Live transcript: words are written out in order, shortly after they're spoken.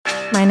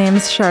My name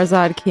is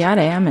Shahrzad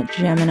Kiade. I'm a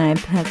Gemini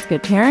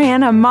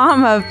pescatarian, a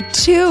mom of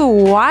 2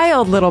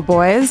 wild little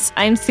boys.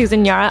 I'm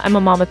Susan Yara. I'm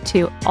a mom of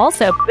 2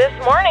 also. This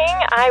morning,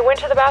 I went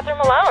to the bathroom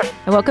alone.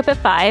 I woke up at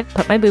 5,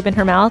 put my boob in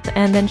her mouth,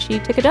 and then she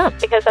took a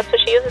dump because that's what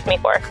she uses me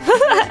for.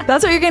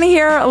 That's what you're going to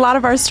hear. A lot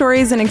of our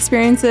stories and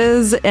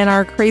experiences and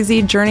our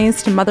crazy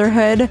journeys to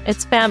motherhood.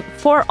 It's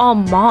for all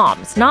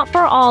moms, not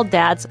for all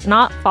dads,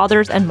 not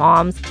fathers and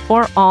moms,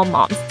 for all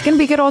moms. It's going to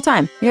be a good old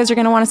time. You guys are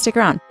going to want to stick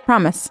around.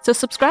 Promise. So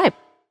subscribe.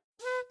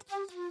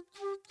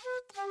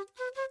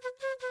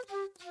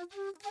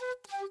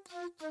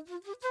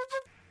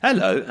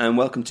 Hello and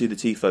welcome to the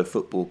TIFO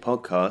Football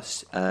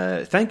Podcast.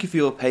 Thank you for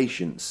your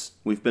patience.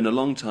 We've been a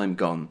long time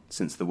gone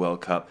since the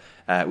World Cup.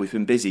 We've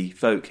been busy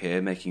folk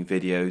here making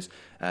videos,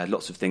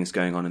 lots of things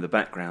going on in the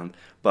background,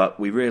 but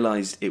we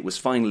realised it was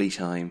finally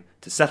time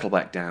to settle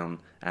back down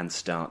and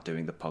start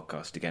doing the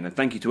podcast again. And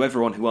thank you to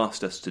everyone who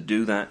asked us to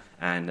do that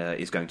and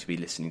is going to be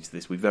listening to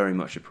this. We very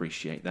much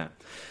appreciate that.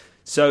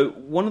 So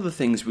one of the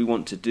things we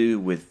want to do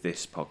with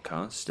this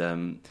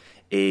podcast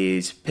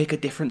is pick a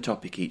different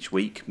topic each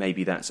week.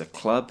 Maybe that's a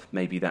club,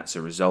 maybe that's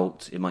a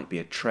result, it might be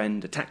a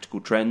trend, a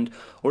tactical trend,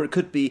 or it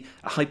could be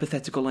a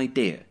hypothetical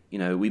idea. You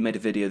know, we made a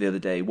video the other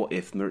day, what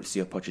if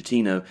Mauricio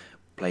Pochettino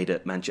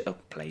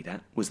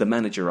was the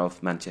manager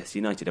of Manchester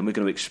United, and we're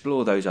going to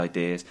explore those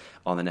ideas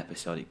on an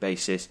episodic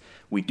basis.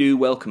 We do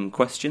welcome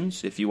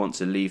questions if you want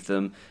to leave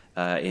them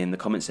in the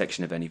comment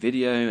section of any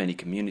video, any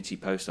community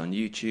post on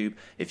YouTube.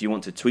 If you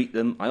want to tweet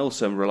them, I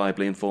also am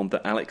reliably informed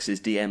that Alex's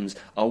DMs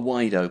are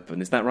wide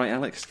open. Is that right,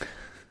 Alex?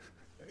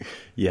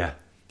 Yeah.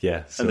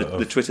 And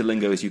the Twitter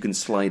lingo is you can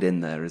slide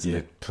in there, isn't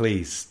it?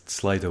 Please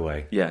slide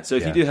away. Yeah, so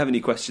if you do have any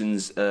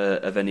questions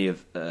of any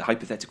of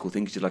hypothetical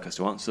things you'd like us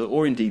to answer,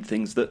 or indeed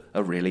things that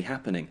are really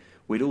happening,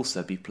 we'd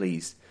also be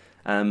pleased.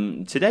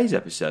 Today's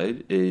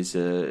episode is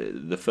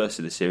the first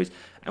of the series,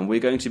 and we're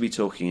going to be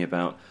talking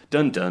about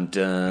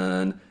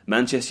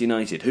Manchester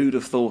United. Who'd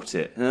have thought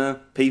it?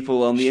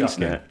 People on the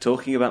internet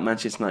talking about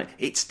Manchester United.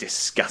 It's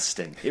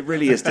disgusting. It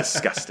really is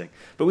disgusting.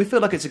 But we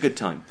feel like it's a good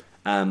time.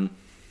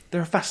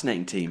 They're a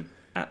fascinating team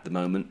at the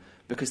moment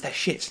because they're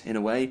shit in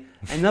a way,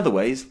 and in other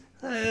ways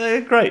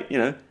they're great, you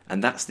know.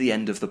 And that's the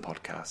end of the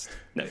podcast.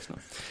 No, it's not.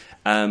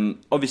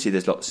 Obviously,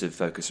 there's lots of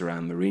focus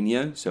around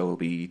Mourinho, so we'll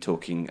be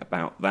talking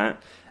about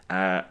that.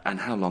 And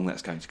how long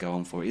that's going to go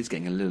on for. It is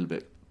getting a little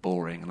bit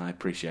boring, and I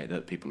appreciate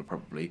that people are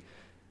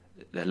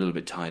they're a little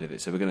bit tired of it.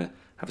 So we're going to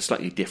have a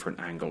slightly different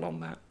angle on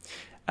that.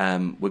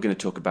 We're going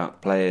to talk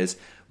about players.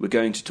 We're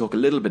going to talk a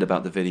little bit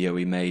about the video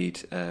we made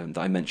that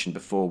I mentioned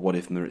before, what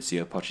if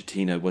Mauricio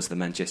Pochettino was the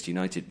Manchester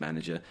United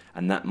manager,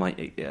 and that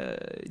might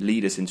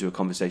lead us into a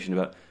conversation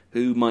about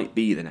who might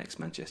be the next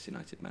Manchester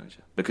United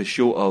manager. Because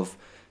short of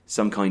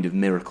some kind of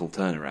miracle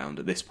turnaround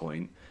at this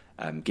point,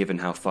 given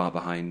how far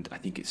behind, I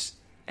think it's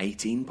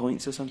 18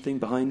 points or something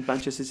behind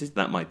Manchester City.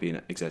 That might be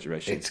an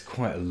exaggeration. It's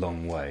quite a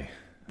long way.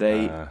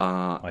 They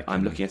are,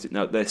 I'm looking at it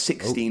now, they're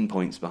 16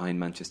 points behind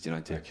Manchester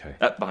United. Okay.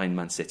 Behind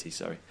Man City,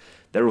 sorry.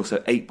 They're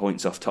also 8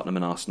 points off Tottenham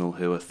and Arsenal,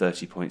 who are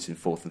 30 points in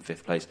 4th and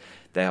 5th place.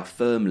 They are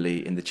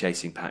firmly in the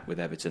chasing pack with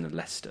Everton and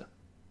Leicester.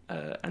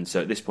 And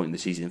so at this point in the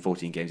season,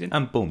 14 games in.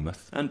 And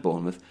Bournemouth. And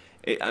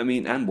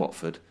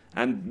Watford.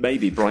 And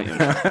maybe Brighton.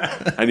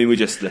 We're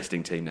just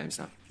listing team names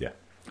now. Yeah.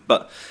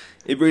 But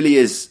it really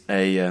is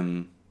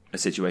a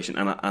situation,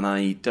 and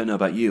I don't know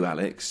about you,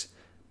 Alex,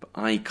 but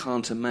I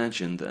can't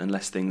imagine that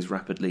unless things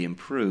rapidly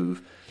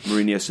improve,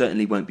 Mourinho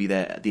certainly won't be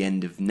there at the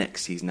end of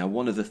next season. Now,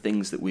 one of the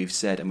things that we've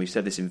said, and we've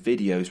said this in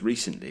videos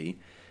recently,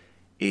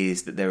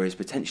 is that there is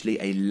potentially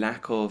a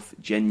lack of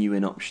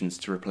genuine options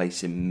to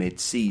replace him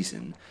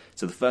mid-season.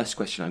 So the first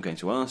question I'm going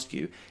to ask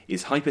you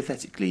is,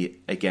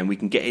 hypothetically, again, we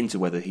can get into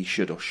whether he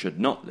should or should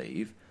not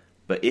leave,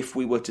 but if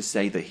we were to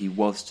say that he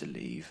was to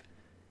leave,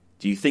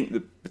 do you think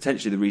that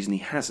potentially the reason he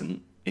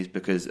hasn't is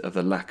because of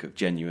the lack of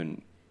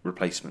genuine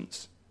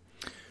replacements?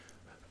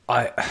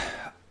 I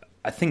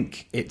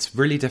think it's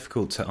really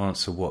difficult to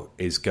answer what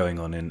is going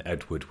on in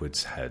Ed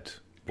Woodward's head,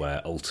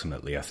 where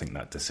ultimately I think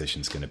that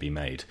decision's going to be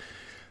made.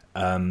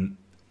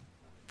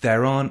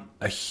 There aren't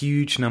a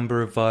huge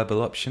number of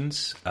viable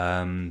options.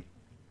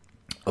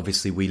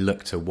 Obviously, we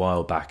looked a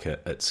while back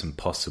at some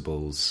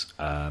possibles.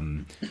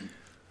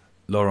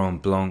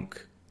 Laurent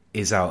Blanc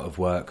is out of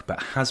work,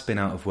 but has been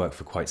out of work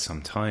for quite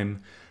some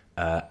time.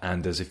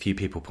 And as a few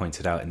people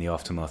pointed out in the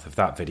aftermath of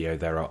that video,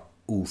 there are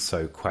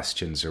also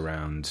questions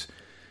around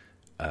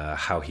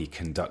how he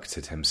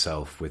conducted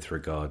himself with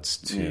regards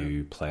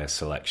to player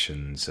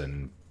selections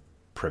and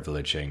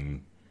privileging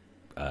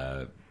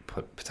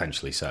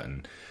potentially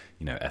certain,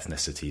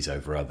 ethnicities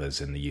over others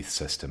in the youth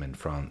system in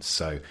France.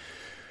 So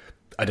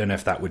I don't know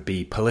if that would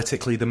be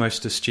politically the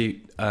most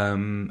astute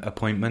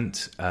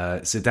appointment.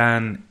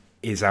 Zidane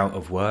is out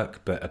of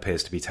work, but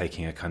appears to be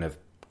taking a kind of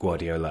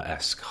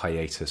Guardiola-esque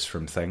hiatus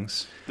from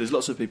things. There's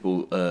lots of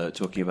people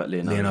talking about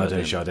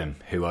Leonardo Jardim,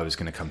 who I was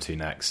going to come to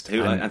next.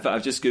 In fact,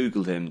 I've just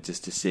Googled him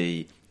just to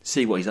see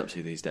see what he's up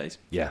to these days.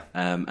 Yeah.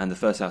 And the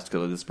first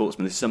article of the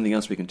Sportsman, this is something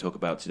else we can talk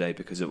about today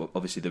because of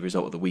obviously the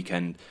result of the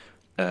weekend,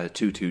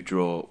 2-2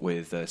 draw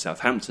with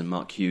Southampton.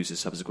 Mark Hughes has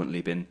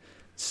subsequently been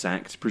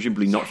sacked,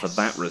 presumably not for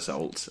that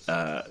result.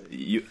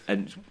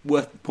 And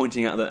worth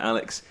pointing out that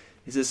Alex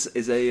is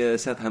a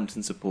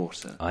Southampton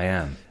supporter. I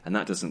am. And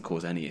that doesn't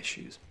cause any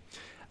issues.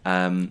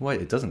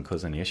 It doesn't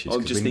cause any issues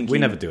because we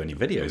never do any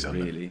videos on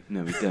really. them.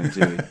 No, we don't,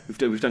 do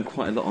we? We've done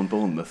quite a lot on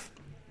Bournemouth.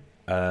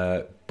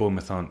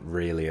 Bournemouth aren't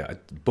really...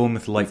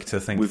 Bournemouth like to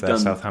think they're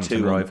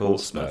Southampton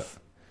rivals. But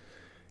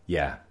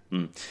yeah.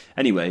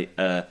 Anyway,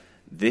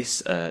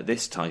 this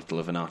title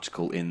of an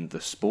article in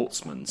The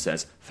Sportsman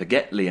says,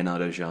 "Forget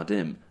Leonardo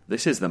Jardim.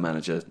 This is the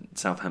manager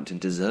Southampton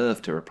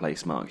deserve to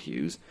replace Mark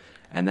Hughes."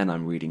 And then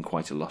I'm reading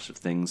quite a lot of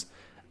things.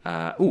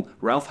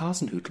 Ralph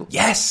Hasenhüttl.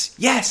 Yes!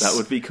 That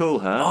would be cool,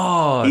 huh?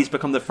 Oh. He's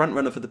become the front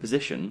runner for the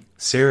position.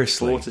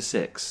 Seriously?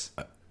 4-6.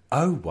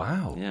 Oh,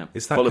 wow. Yeah.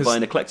 Is that followed by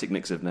an eclectic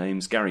mix of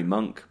names: Gary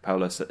Monk,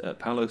 Paulo Sousa.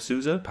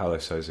 Paulo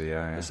Sousa,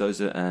 yeah.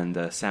 Sousa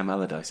and Sam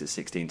Allardyce at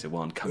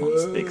 16-1. Come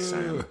on, Big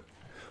Sam.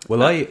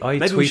 Well, I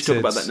maybe tweeted, we should talk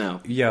about that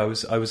now. Yeah,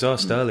 I was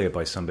asked earlier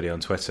by somebody on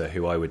Twitter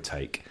who I would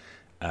take,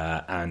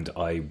 and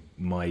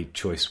my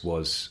choice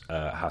was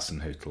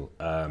Hasenhüttl.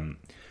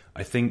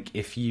 I think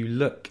if you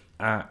look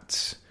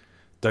at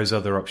those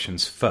other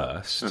options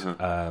first,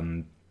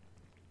 I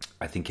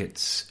think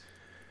it's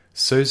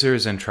Sousa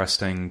is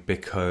interesting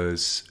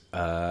because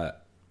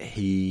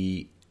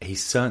he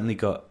certainly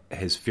got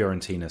his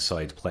Fiorentina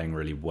side playing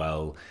really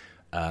well.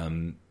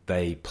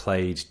 They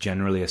played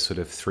generally a sort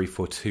of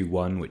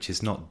 3-4-2-1, which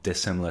is not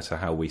dissimilar to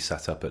how we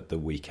set up at the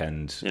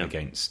weekend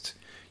against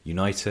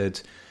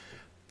United.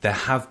 There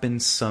have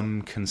been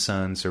some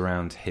concerns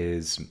around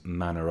his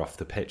manner off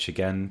the pitch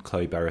again.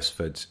 Chloe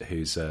Beresford,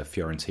 who's a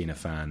Fiorentina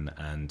fan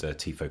and a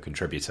Tifo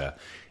contributor,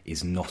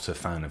 is not a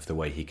fan of the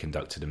way he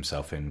conducted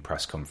himself in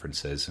press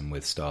conferences and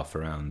with staff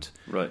around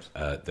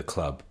the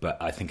club.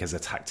 But I think as a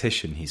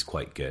tactician, he's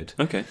quite good.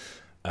 Okay.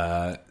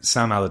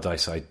 Sam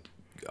Allardyce,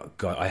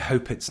 I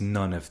hope it's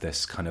none of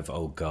this kind of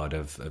old guard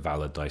of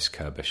Allardyce,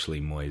 Kerbishley,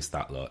 Moyes,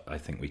 that lot. I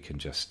think we can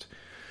just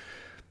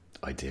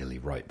ideally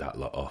write that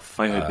lot off.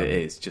 I hope it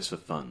is, just for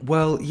fun.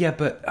 Well, yeah,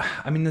 but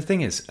I mean, the thing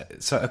is,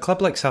 so a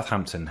club like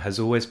Southampton has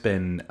always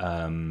been,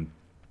 I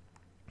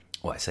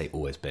say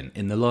always been,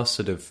 in the last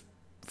sort of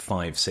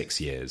 5-6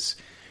 years,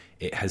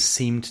 it has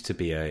seemed to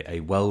be a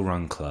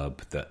well-run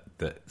club that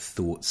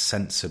thought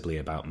sensibly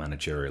about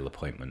managerial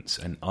appointments.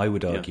 And I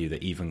would argue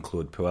that even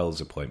Claude Puel's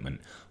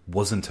appointment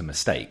wasn't a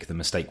mistake. The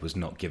mistake was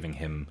not giving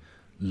him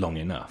long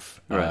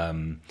enough.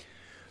 Right.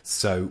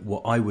 So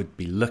what I would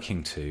be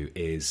looking to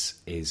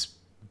is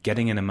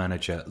getting in a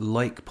manager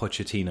like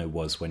Pochettino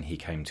was when he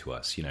came to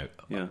us. You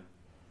know,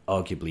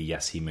 arguably,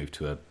 yes, he moved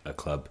to a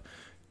club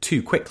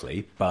too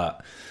quickly,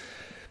 but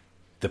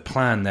the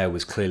plan there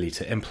was clearly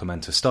to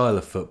implement a style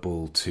of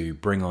football, to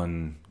bring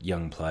on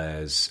young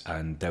players,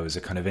 and there was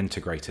a kind of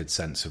integrated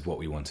sense of what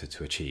we wanted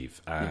to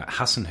achieve.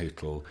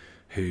 Hasenhüttl,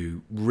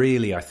 who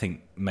really, I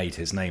think, made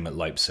his name at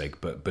Leipzig,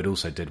 but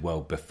also did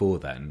well before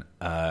then,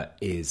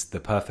 is the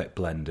perfect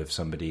blend of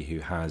somebody who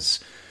has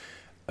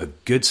a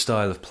good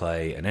style of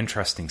play, an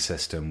interesting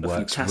system,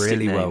 works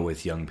really well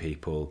with young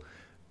people.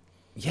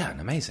 Yeah, an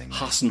amazing name.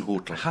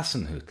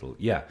 Hasenhüttl,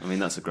 yeah. I mean,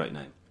 that's a great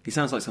name. He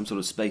sounds like some sort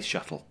of space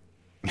shuttle.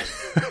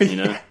 You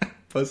know?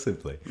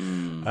 Possibly.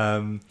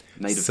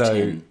 Made of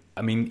tin.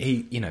 I mean,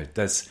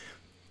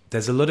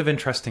 there's a lot of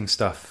interesting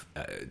stuff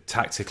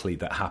tactically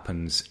that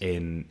happens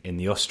in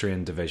the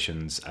Austrian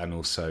divisions and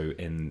also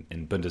in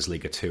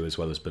Bundesliga 2 as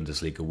well as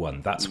Bundesliga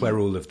 1. That's where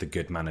all of the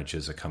good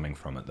managers are coming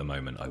from at the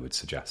moment, I would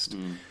suggest.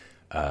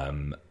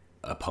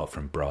 Apart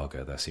from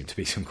Braga, there seem to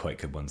be some quite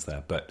good ones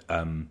there. But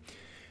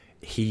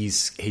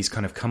he's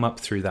kind of come up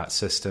through that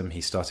system. He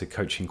started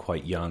coaching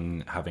quite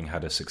young, having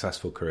had a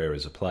successful career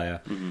as a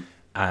player.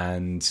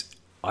 And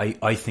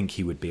I think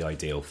he would be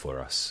ideal for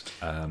us.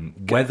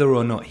 Whether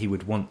or not he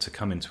would want to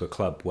come into a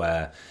club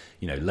where,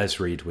 you know, Les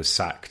Reed was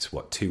sacked,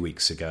 2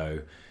 weeks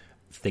ago,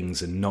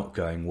 things are not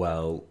going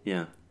well.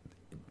 Yeah.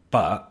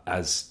 But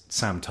as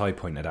Sam Tighe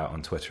pointed out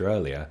on Twitter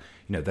earlier,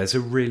 you know, there's a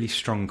really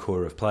strong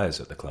core of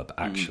players at the club,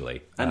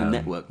 actually. And a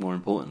network, more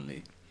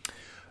importantly.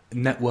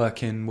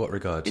 Network in what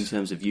regard? In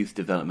terms of youth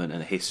development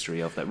and a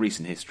history of that,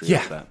 recent history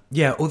of that.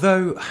 Yeah,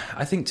 although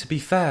I think, to be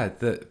fair,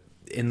 that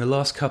in the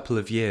last couple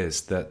of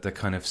years, that the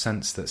kind of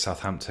sense that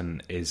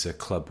Southampton is a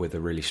club with a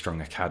really strong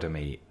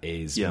academy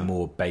is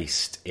more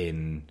based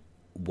in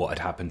what had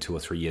happened 2 or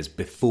 3 years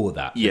before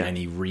that than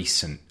any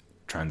recent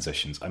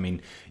transitions. I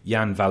mean,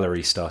 Jan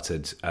Valery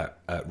started at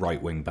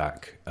right wing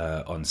back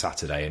on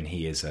Saturday, and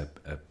he is a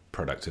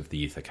product of the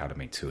youth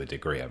academy to a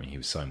degree. I mean, he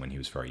was signed when he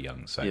was very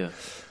young. So,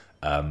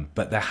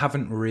 but there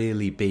haven't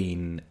really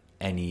been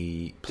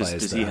any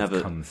players that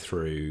have come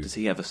through. Does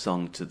he have a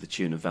song to the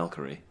tune of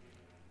Valkyrie?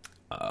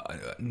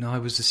 No, I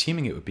was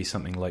assuming it would be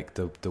something like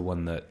the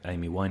one that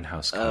Amy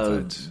Winehouse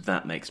covered.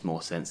 That makes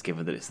more sense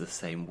given that it's the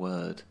same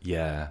word.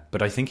 Yeah,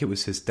 but I think it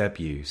was his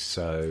debut,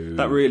 so...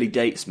 That really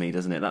dates me,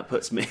 doesn't it? That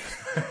puts me...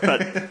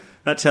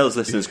 That tells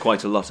listeners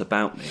quite a lot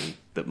about me,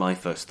 that my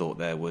first thought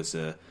there was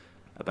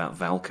about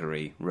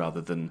Valkyrie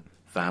rather than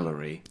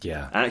Valerie.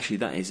 Yeah. And actually,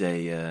 that is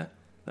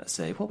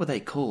what were they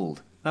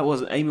called? That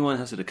wasn't, Amy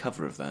Winehouse did a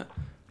cover of that,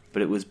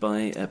 but it was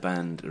by a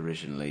band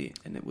originally,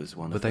 and it was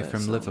one Were of they their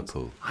from songs.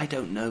 Liverpool? I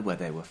don't know where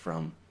they were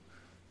from.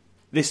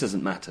 This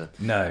doesn't matter.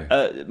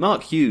 No.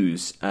 Mark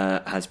Hughes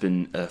has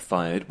been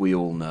fired, we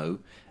all know.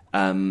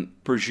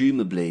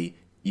 Presumably,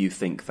 you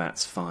think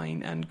that's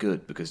fine and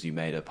good because you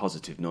made a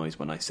positive noise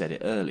when I said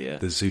it earlier.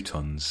 The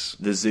Zootons.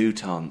 The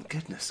Zootons.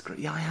 Goodness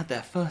gracious. Yeah, I had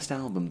their first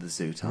album, The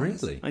Zootons.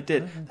 Really? I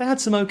did. They had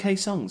some okay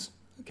songs.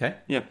 Okay.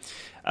 Yeah.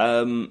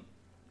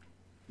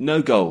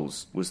 No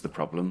goals was the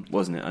problem,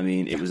 wasn't it? I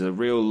mean, it was a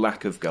real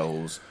lack of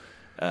goals.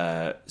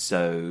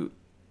 So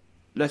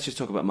let's just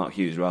talk about Mark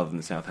Hughes rather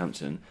than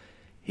Southampton.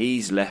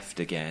 He's left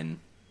again.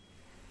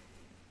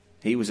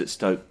 He was at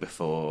Stoke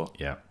before.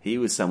 Yeah. He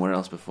was somewhere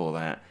else before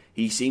that.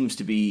 He seems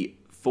to be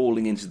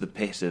falling into the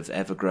pit of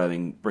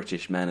ever-growing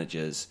British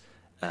managers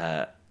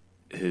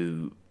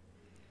who...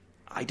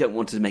 I don't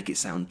want to make it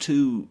sound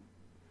too...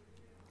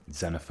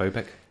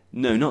 Xenophobic?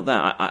 No, not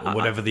that. Or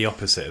whatever the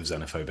opposite of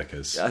xenophobic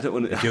is. I don't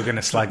want to... If you're going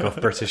to slag off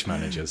British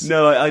managers.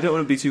 No, I don't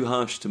want to be too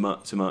harsh to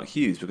Mark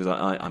Hughes because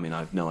I mean, I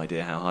have no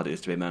idea how hard it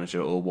is to be a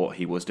manager or what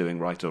he was doing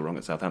right or wrong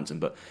at Southampton,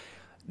 but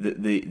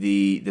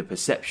the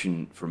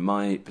perception from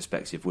my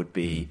perspective would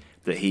be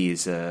that he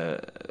is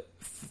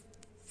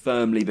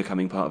firmly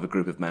becoming part of a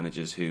group of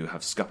managers who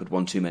have scuppered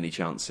one too many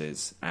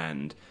chances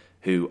and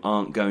who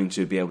aren't going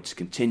to be able to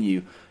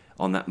continue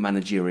on that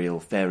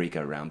managerial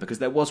merry-go-round, because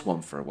there was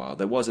one for a while.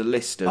 There was a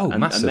list of, and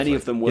many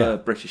of them were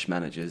British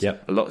managers, a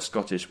lot of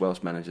Scottish,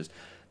 Welsh managers,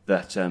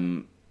 that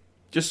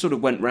just sort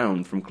of went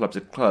round from club to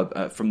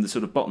club, from the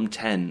sort of bottom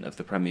 10 of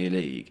the Premier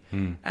League.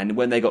 And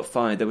when they got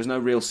fired, there was no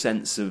real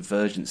sense of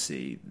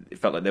urgency. It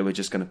felt like they were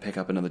just going to pick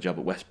up another job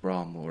at West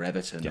Brom or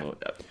Everton. Or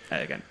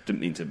again,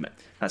 didn't mean to...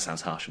 That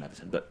sounds harsh on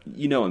Everton, but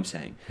you know what I'm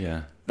saying.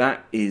 Yeah.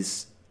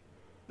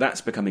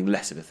 That's becoming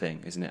less of a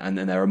thing, isn't it? And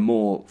then there are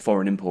more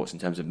foreign imports in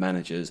terms of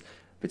managers,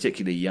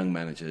 particularly young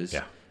managers.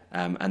 Yeah.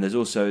 And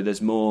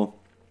there's more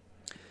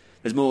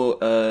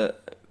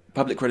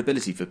public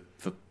credibility for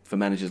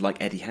managers like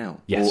Eddie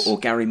Howe. Yes. Or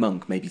Gary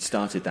Monk maybe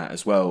started that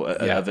as well,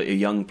 of a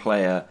young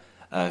player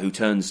who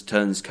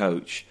turns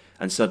coach,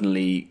 and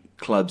suddenly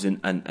clubs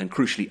and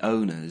crucially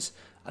owners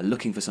are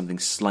looking for something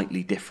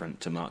slightly different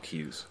to Mark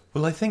Hughes.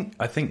 Well, I think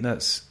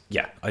that's...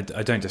 Yeah, I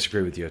don't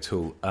disagree with you at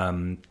all.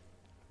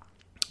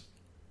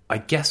 I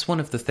guess one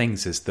of the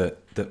things is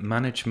that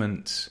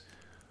management,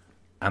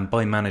 and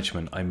by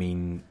management I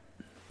mean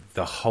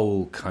the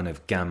whole kind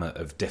of gamut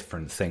of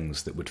different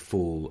things that would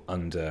fall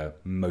under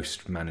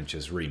most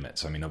managers'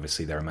 remits. I mean,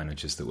 obviously there are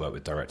managers that work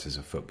with directors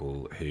of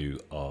football who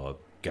are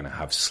going to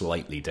have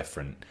slightly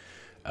different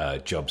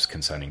jobs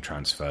concerning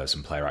transfers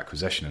and player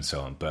acquisition and so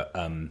on. But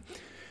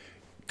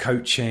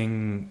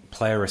coaching,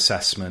 player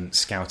assessment,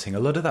 scouting, a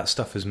lot of that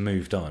stuff has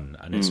moved on,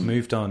 and it's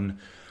moved on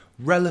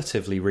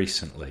relatively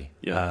recently.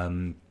 Yeah.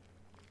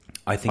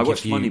 I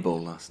watched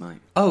Moneyball last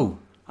night. Oh,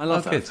 I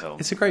love that good. film.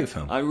 It's a great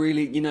film. I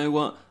really, you know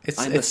what?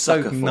 I'm a it's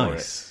so sucker for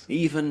nice. it.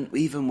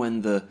 Even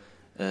when the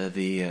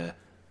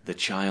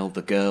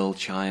girl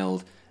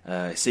child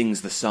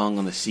sings the song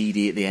on the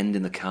CD at the end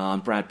in the car,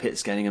 and Brad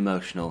Pitt's getting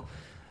emotional.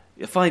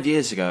 5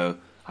 years ago,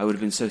 I would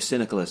have been so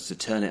cynical as to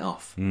turn it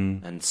off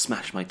and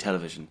smash my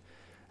television,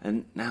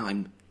 and now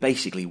I'm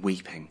basically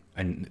weeping.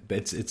 And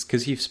it's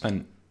because you've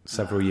spent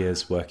several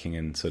years working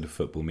in sort of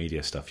football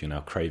media stuff. You're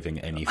now craving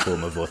any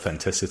form of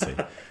authenticity.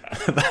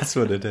 That's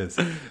what it is.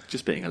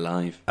 Just being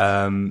alive.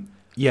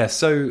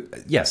 So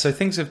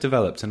things have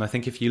developed, and I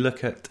think if you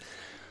look at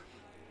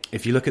the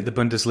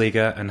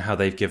Bundesliga and how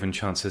they've given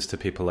chances to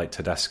people like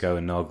Tedesco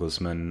and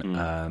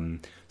Nagelsmann,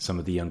 some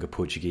of the younger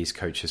Portuguese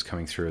coaches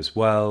coming through as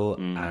well,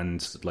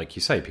 and like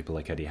you say, people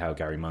like Eddie Howe,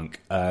 Gary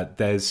Monk,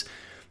 there's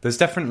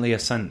definitely a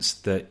sense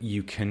that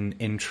you can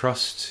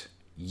entrust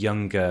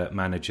younger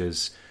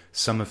managers,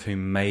 some of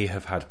whom may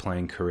have had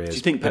playing careers. Do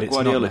you think Pep but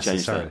Guardiola it's not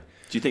changed that?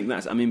 Do you think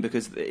that's... I mean,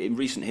 because in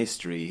recent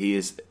history, he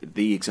is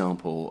the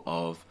example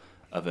of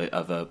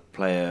a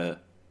player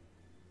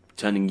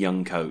turning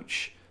young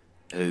coach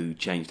who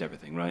changed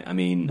everything, right? I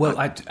mean... Well,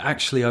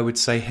 I would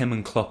say him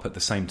and Klopp at the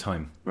same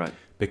time. Right.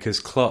 Because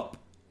Klopp,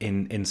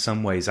 in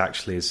some ways,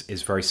 actually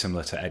is very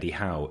similar to Eddie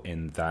Howe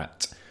in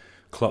that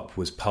Klopp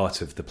was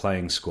part of the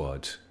playing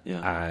squad,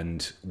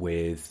 and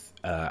with...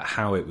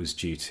 how it was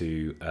due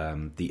to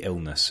the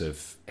illness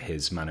of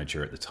his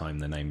manager at the time.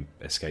 The name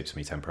escapes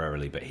me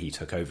temporarily, but he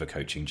took over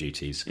coaching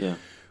duties. Yeah.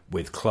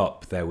 With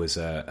Klopp, there was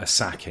a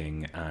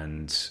sacking,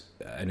 and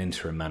an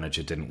interim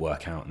manager didn't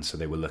work out, and so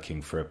they were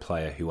looking for a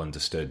player who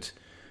understood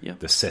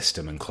the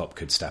system, and Klopp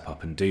could step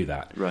up and do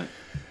that. Right.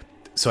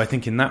 So I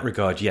think in that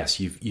regard, yes,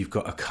 you've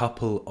got a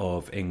couple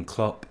of, in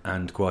Klopp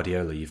and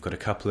Guardiola, you've got a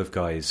couple of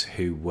guys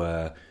who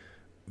were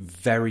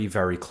very,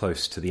 very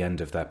close to the end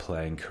of their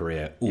playing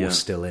career, or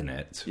still in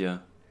it. Yeah.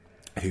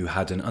 who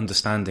had an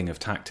understanding of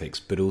tactics,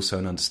 but also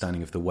an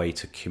understanding of the way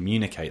to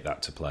communicate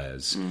that to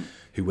players,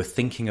 who were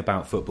thinking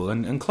about football.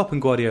 And Klopp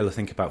and Guardiola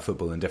think about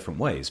football in different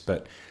ways,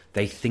 but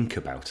they think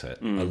about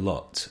it a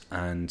lot.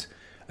 And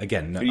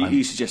again... Are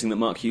you suggesting that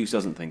Mark Hughes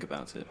doesn't think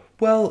about it?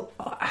 Well,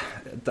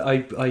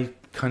 I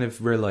kind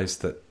of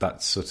realised that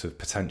that's sort of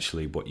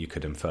potentially what you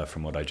could infer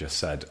from what I just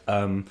said.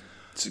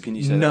 So can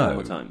you say that one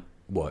more time?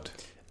 What?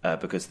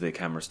 Because the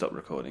camera stopped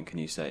recording, can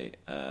you say,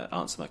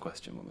 answer my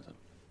question one more time?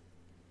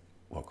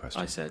 What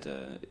question? I said,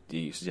 are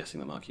you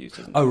suggesting that Mark Hughes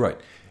doesn't? Oh, right.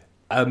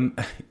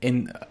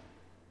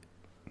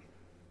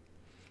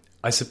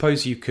 I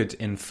suppose you could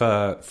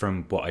infer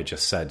from what I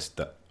just said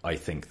that I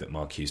think that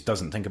Mark Hughes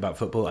doesn't think about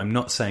football. I'm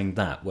not saying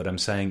that. What I'm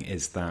saying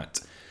is that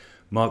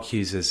Mark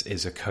Hughes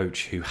is a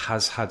coach who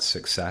has had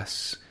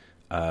success,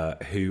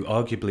 who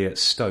arguably at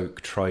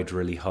Stoke tried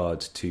really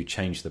hard to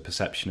change the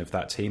perception of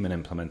that team and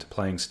implement a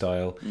playing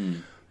style.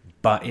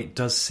 But it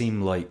does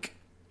seem like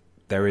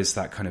there is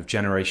that kind of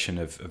generation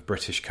of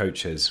British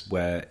coaches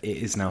where it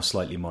is now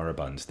slightly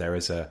moribund. There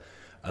is a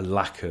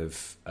lack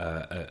of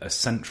a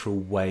central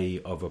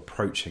way of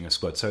approaching a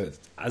squad. So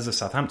as a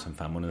Southampton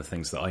fan, one of the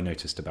things that I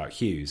noticed about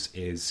Hughes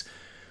is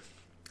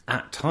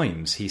at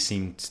times he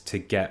seemed to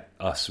get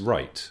us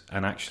right.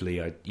 And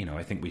actually, I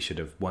think we should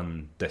have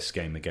won this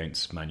game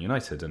against Man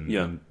United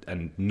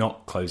and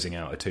not closing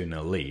out a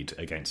 2-0 lead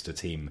against a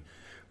team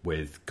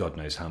with God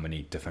knows how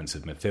many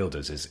defensive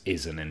midfielders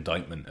is an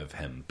indictment of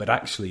him. But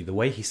actually, the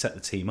way he set the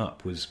team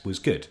up was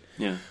good.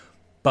 Yeah.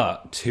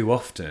 But too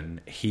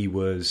often, he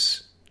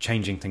was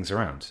changing things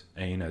around.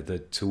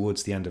 And,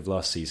 towards the end of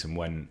last season,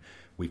 when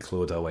we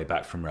clawed our way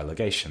back from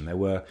relegation, there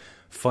were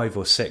 5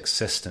 or 6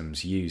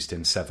 systems used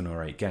in 7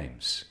 or 8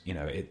 games.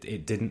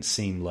 It didn't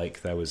seem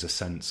like there was a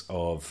sense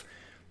of,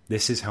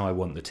 this is how I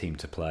want the team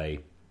to play.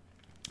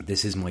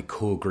 This is my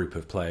core group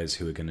of players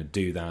who are going to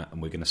do that, and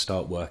we're going to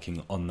start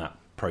working on that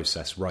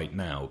process right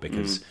now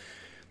because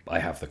I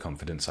have the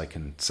confidence I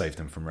can save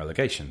them from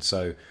relegation.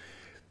 So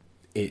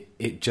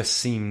it just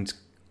seemed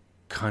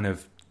kind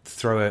of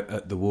throw it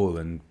at the wall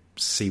and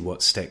see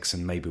what sticks,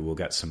 and maybe we'll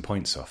get some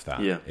points off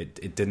that. Yeah.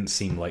 It didn't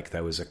seem like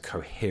there was a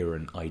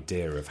coherent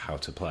idea of how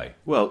to play.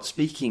 Well,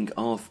 speaking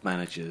of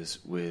managers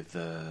with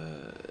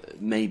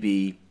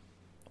maybe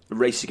a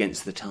race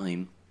against the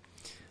time.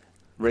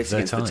 Race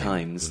against the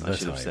times, I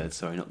should have said.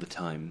 Sorry, not the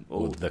time.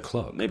 Or the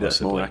clock. Maybe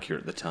that's more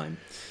accurate, the time.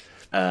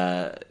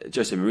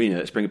 Jose Mourinho,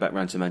 let's bring it back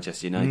round to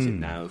Manchester United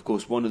now. Of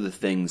course, one of the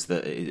things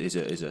that is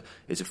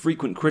a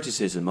frequent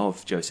criticism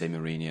of Jose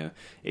Mourinho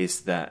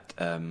is that,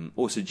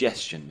 or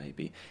suggestion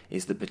maybe,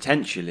 is that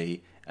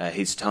potentially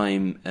his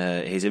time,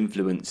 his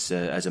influence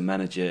as a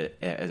manager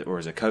or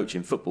as a coach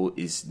in football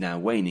is now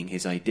waning.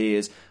 His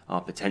ideas are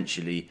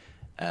potentially,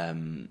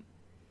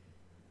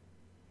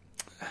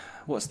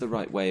 what's the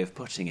right way of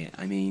putting it?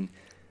 I mean,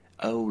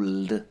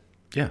 old.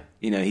 Yeah,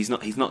 he's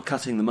not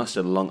cutting the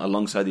mustard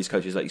alongside these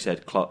coaches, like you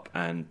said, Klopp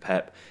and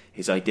Pep.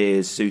 His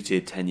ideas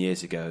suited 10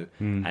 years ago,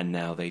 and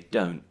now they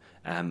don't.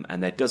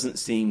 And there doesn't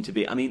seem to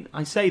be. I mean,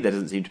 I say there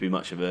doesn't seem to be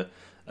much of a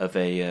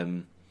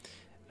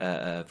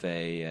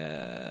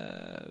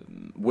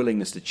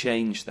willingness to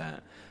change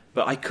that.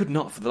 But I could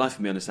not, for the life of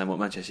me, understand what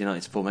Manchester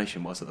United's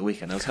formation was at the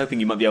weekend. I was hoping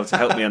you might be able to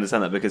help me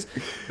understand that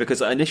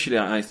because initially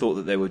I thought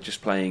that they were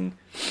just playing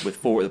with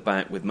 4 at the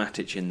back, with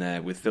Matic in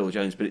there, with Phil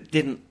Jones, but it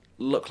didn't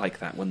look like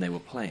that when they were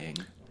playing.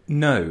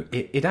 No,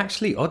 it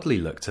actually oddly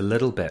looked a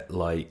little bit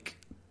like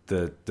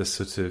the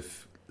sort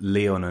of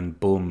Lyon and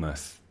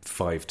Bournemouth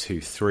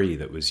 5-2-3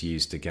 that was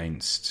used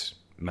against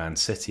Man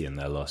City in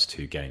their last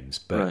 2 games,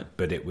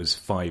 but it was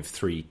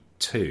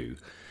 5-3-2.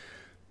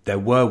 There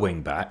were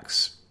wing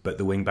backs, but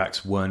the wing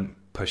backs weren't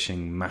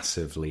pushing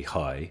massively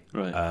high.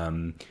 Right.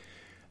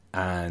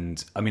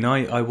 And I mean,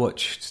 I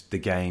watched the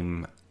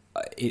game.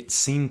 It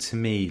seemed to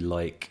me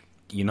like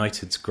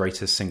United's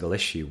greatest single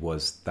issue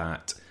was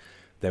that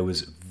there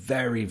was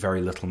very,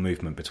 very little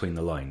movement between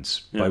the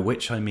lines. Yeah. By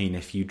which I mean,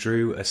 if you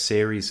drew a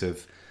series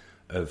of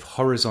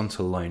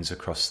horizontal lines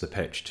across the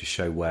pitch to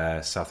show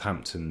where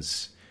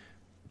Southampton's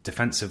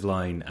defensive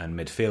line and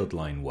midfield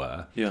line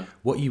were,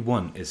 what you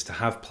want is to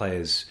have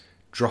players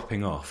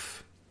dropping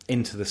off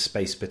into the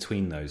space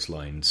between those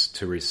lines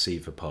to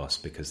receive a pass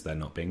because they're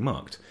not being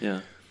marked.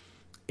 Yeah.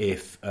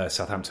 If a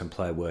Southampton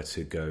player were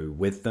to go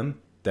with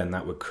them, then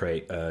that would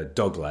create a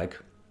dogleg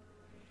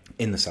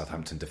in the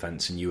Southampton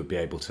defence, and you would be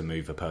able to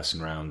move a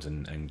person around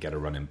and get a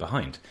run in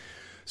behind.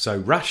 So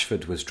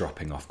Rashford was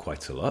dropping off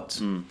quite a lot.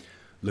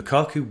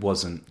 Lukaku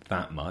wasn't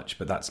that much,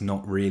 but that's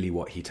not really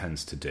what he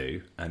tends to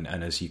do. And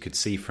as you could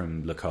see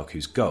from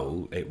Lukaku's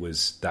goal, it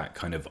was that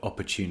kind of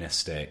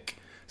opportunistic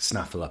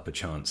snaffle up a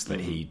chance that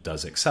he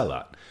does excel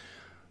at.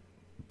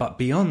 But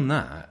beyond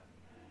that,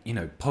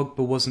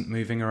 Pogba wasn't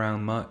moving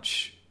around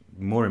much.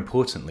 More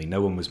importantly,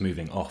 no one was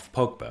moving off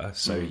Pogba,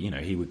 so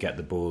he would get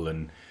the ball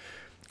and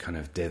kind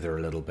of dither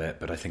a little bit,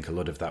 but I think a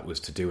lot of that was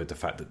to do with the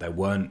fact that there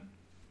weren't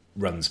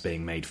runs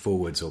being made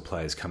forwards or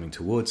players coming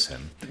towards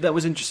him. That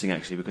was interesting,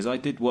 actually, because I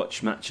did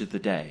watch Match of the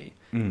Day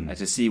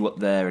to see what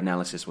their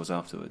analysis was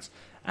afterwards,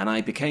 And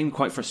I became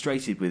quite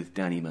frustrated with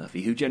Danny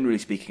Murphy, who, generally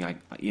speaking,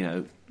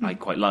 I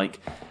quite like,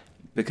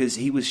 because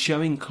he was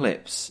showing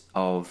clips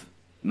of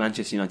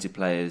Manchester United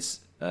players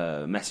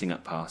messing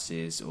up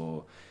passes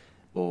or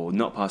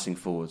not passing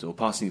forwards or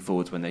passing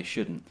forwards when they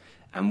shouldn't.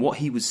 And what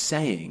he was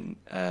saying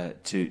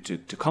to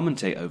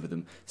commentate over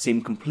them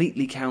seemed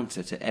completely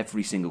counter to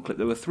every single clip.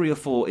 There were 3 or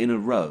 4 in a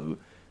row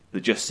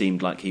that just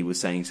seemed like he was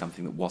saying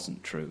something that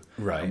wasn't true.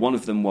 Right. And one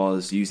of them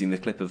was using the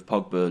clip of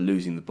Pogba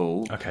losing the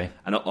ball. Okay.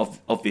 And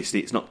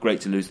obviously it's not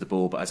great to lose the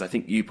ball, but as I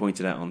think you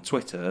pointed out on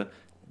Twitter,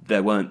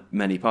 there weren't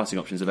many passing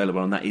options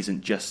available, and that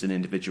isn't just an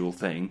individual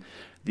thing.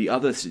 There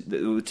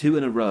were 2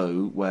 in a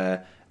row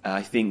where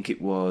I think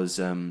it was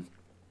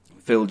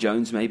Phil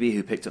Jones maybe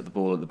who picked up the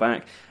ball at the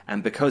back,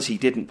 and because he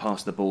didn't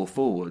pass the ball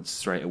forwards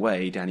straight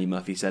away, Danny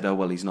Murphy said, "Oh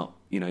well, he's not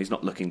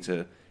looking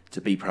to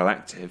be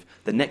proactive."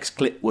 The next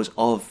clip was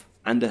of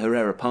Ander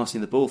Herrera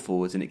passing the ball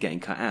forwards and it getting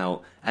cut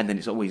out, and then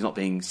he's not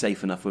being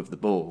safe enough with the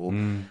ball.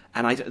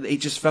 And it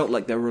just felt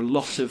like there were a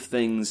lot of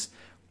things.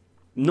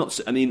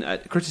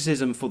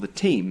 Criticism for the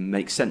team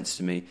makes sense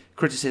to me.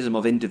 Criticism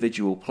of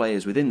individual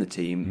players within the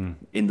team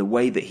in the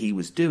way that he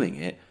was doing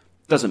it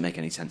doesn't make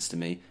any sense to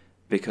me,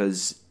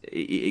 because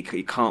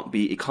it can't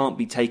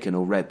be taken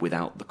or read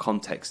without the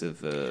context of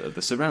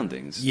the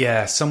surroundings.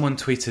 Yeah, someone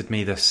tweeted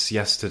me this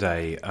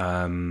yesterday,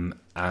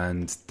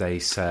 and they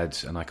said,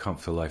 and I can't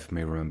for the life of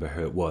me remember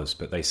who it was,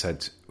 but they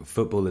said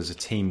football is a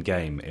team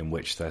game in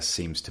which there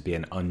seems to be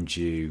an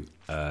undue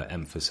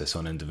emphasis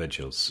on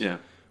individuals. Yeah.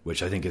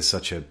 Which I think is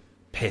such a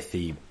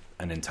pithy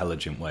and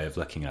intelligent way of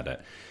looking at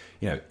it.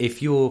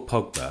 If you're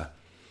Pogba,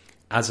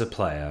 as a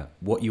player,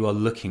 what you are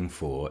looking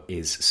for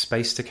is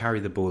space to carry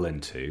the ball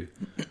into,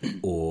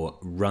 or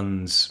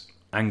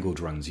angled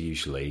runs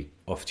usually,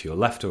 off to your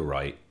left or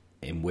right,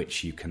 in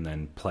which you can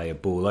then play a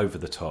ball over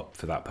the top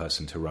for that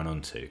person to run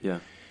onto. Yeah.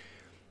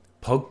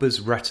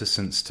 Pogba's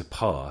reticence to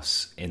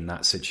pass in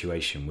that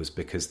situation was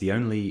because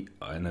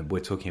and we're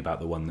talking about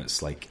the one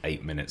that's like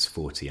 8 minutes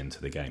 40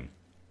 into the game.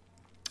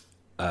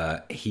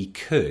 He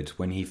could,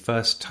 when he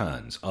first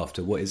turns,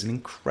 after what is an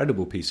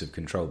incredible piece of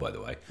control, by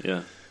the way.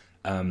 Yeah.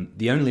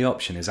 The only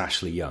option is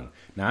Ashley Young.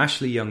 Now,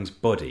 Ashley Young's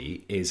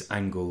body is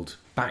angled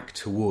back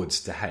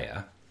towards De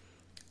Gea,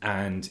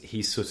 and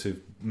he's sort of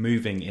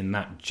moving in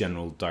that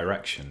general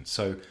direction.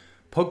 So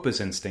Pogba's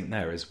instinct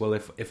there is, well,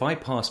 if I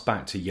pass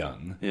back to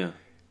Young,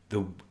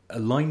 the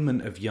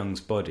alignment of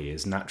Young's body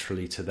is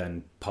naturally to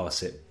then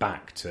pass it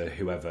back to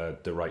whoever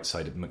the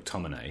right-sided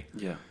McTominay.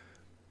 Yeah.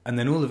 And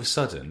then all of a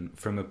sudden,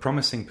 from a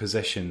promising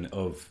position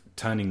of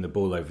turning the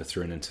ball over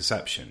through an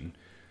interception,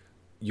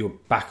 you're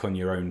back on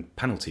your own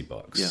penalty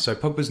box. Yeah. So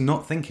Pogba's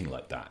not thinking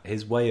like that.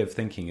 His way of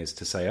thinking is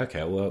to say,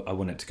 okay, well, I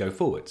want it to go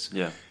forwards.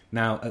 Yeah.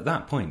 Now, at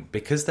that point,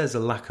 because there's a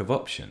lack of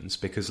options,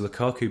 because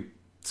Lukaku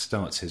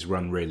starts his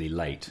run really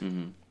late,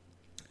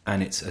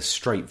 and it's a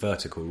straight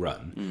vertical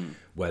run,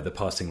 where the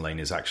passing lane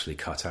is actually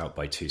cut out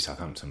by 2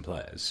 Southampton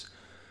players,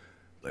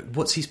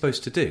 what's he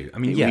supposed to do? I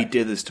mean, He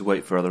dithers to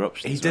wait for other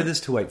options. He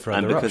dithers to wait for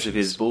other options. And because of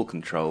his ball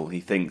control, he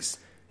thinks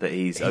that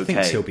he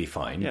thinks he'll be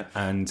fine, yeah.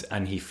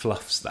 and he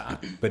fluffs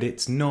that, but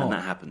it's not. And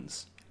that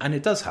happens. And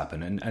it does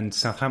happen, and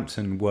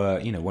Southampton were,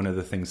 one of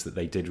the things that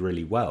they did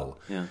really well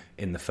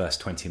in the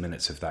first 20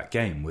 minutes of that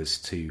game was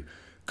to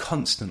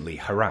constantly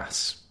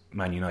harass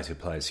Man United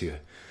players who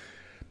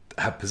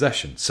had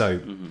possession. So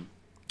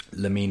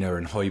Lemina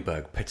and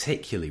Højbjerg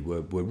particularly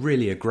were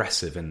really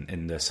aggressive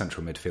in the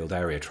central midfield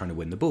area trying to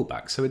win the ball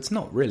back. So it's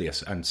not really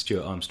and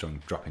Stuart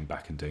Armstrong dropping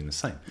back and doing the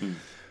same.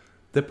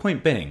 The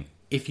point being,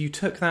 if you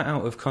took that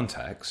out of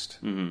context,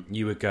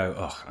 you would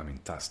go,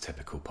 that's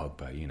typical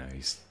Pogba,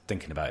 he's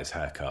thinking about his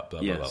haircut,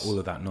 blah, blah, blah, all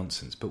of that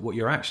nonsense. But what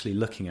you're actually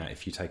looking at,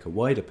 if you take a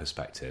wider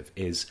perspective,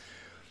 is,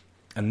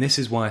 and this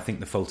is why I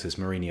think the fault is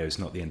Mourinho's,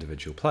 not the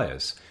individual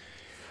players.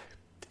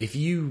 If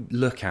you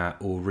look at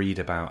or read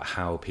about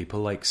how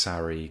people like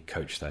Sarri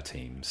coach their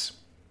teams,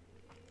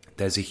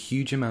 there's a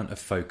huge amount of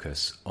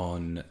focus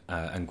on,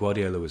 and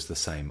Guardiola was the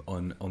same,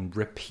 on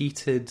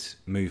repeated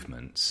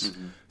movements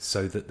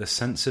so that the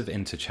sense of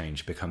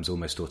interchange becomes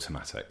almost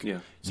automatic. Yeah.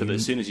 So that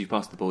as soon as you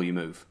pass the ball, you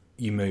move.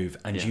 You move,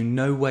 and you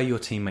know where your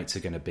teammates are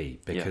going to be,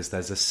 because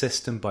there's a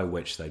system by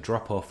which they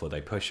drop off or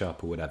they push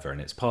up or whatever,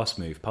 and it's pass,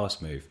 move,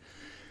 pass, move.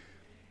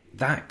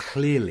 That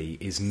clearly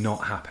is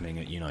not happening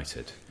at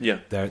United. Yeah,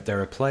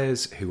 there are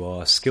players who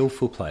are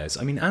skillful players.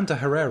 I mean, Ander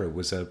Herrera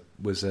was an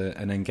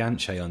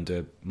enganche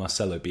under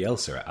Marcelo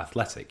Bielsa at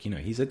Athletic.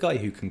 He's a guy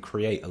who can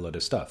create a lot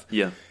of stuff.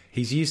 Yeah,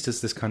 he's used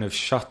as this kind of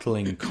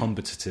shuttling,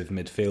 combative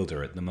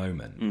midfielder at the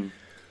moment.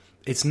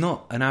 It's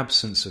not an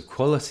absence of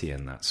quality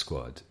in that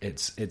squad.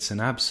 It's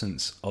an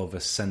absence of a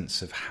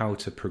sense of how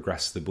to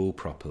progress the ball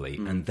properly,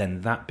 and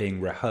then that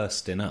being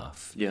rehearsed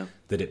enough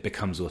that it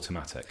becomes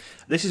automatic.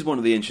 This is one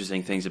of the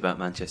interesting things about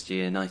Manchester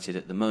United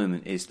at the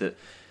moment, is that,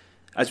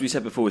 as we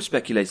said before, we're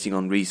speculating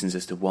on reasons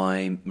as to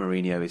why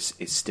Mourinho is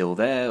still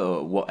there,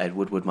 or what Ed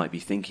Woodward might be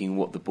thinking,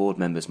 what the board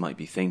members might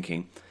be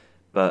thinking.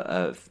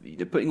 But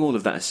putting all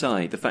of that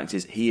aside, the fact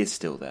is he is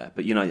still there.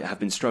 But United have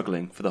been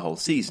struggling for the whole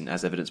season,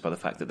 as evidenced by the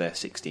fact that they're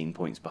 16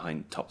 points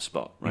behind top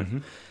spot. Right.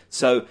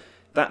 So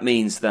that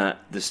means that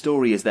the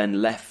story is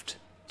then left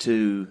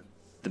to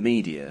the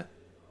media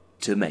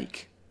to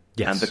make.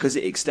 Yes. And because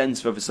it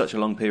extends for such a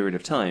long period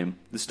of time,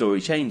 the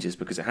story changes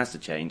because it has to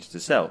change to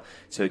sell.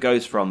 So it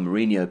goes from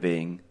Mourinho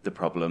being the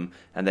problem,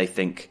 and they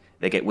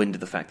get wind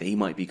of the fact that he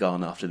might be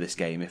gone after this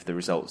game if the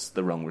result's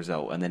the wrong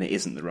result, and then it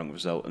isn't the wrong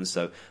result. And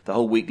so the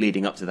whole week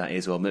leading up to that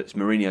is, well, it's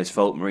Mourinho's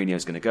fault,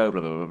 Mourinho's going to go,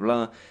 blah, blah, blah,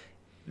 blah.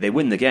 They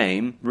win the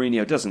game,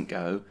 Mourinho doesn't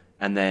go,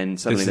 and then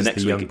suddenly this the is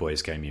next the week... Young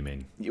Boys game, you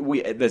mean?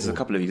 There's a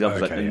couple of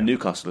examples, like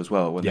Newcastle as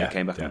well, when they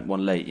came back and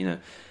won late,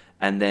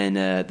 And then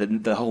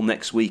the whole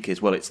next week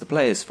is, well, it's the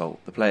players' fault.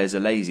 The players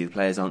are lazy. The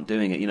players aren't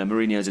doing it.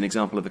 Mourinho's an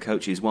example of a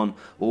coach who's won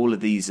all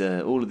of these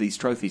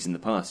trophies in the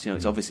past.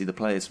 It's obviously the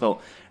players'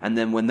 fault. And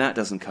then when that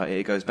doesn't cut it,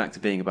 it goes back to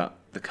being about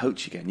the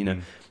coach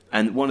again.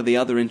 And one of the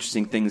other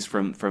interesting things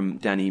from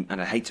Danny,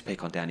 and I hate to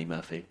pick on Danny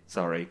Murphy,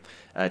 sorry,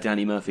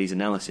 Danny Murphy's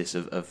analysis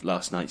of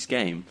last night's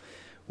game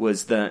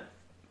was that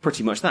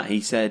pretty much that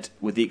he said,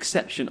 with the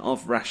exception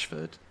of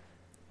Rashford.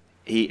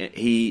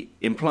 He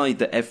implied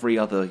that every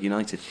other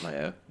United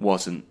player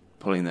wasn't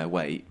pulling their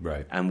weight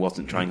and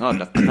wasn't trying hard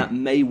enough. And that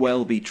may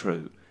well be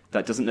true.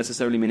 That doesn't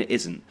necessarily mean it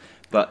isn't.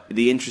 But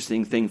the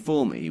interesting thing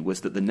for me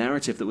was that the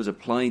narrative that was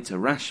applied to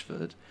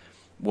Rashford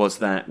was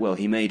that, well,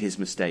 he made his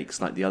mistakes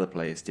like the other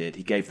players did.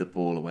 He gave the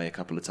ball away a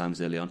couple of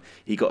times early on.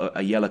 He got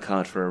a yellow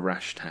card for a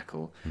rash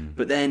tackle.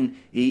 But then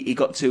he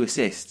got 2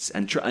 assists,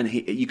 and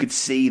you could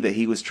see that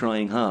he was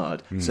trying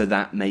hard, so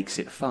that makes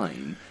it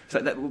fine. So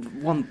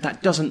that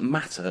doesn't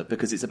matter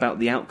because it's about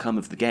the outcome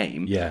of the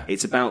game. Yeah.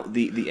 It's about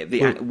the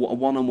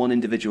one-on-one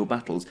individual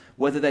battles.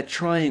 Whether they're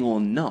trying or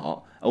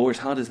not, or as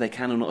hard as they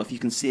can or not, if you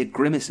can see a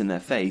grimace in their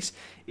face,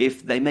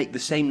 if they make the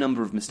same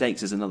number of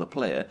mistakes as another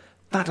player,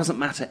 that doesn't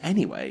matter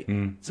anyway.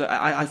 So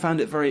I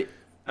found it very...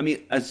 I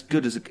mean, as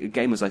good as a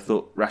game as I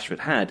thought Rashford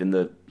had in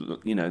the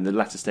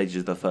latter stages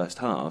of the first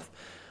half,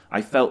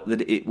 I felt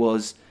that it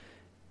was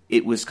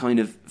kind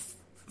of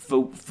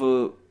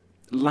for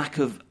lack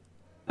of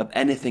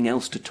anything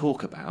else to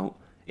talk about.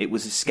 It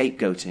was a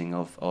scapegoating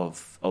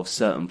of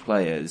certain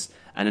players,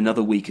 and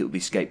another week it would be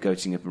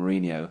scapegoating of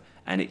Mourinho,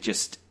 and it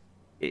just.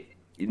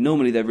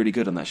 Normally they're really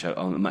good on that show,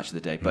 on Match of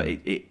the Day, but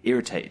it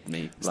irritated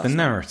me. It's the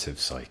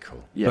narrative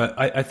cycle. Yeah. But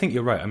I think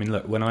you're right. I mean,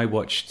 look, when I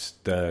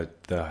watched the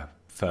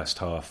first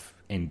half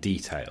in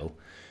detail,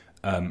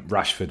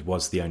 Rashford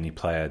was the only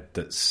player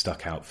that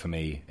stuck out for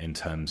me in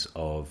terms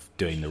of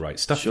doing the right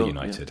stuff for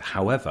United. Yeah.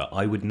 However,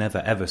 I would never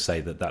ever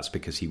say that that's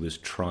because he was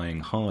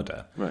trying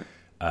harder. Right.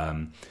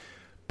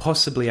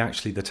 Possibly,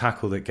 actually, the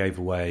tackle that gave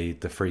away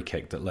the free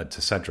kick that led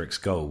to Cedric's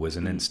goal was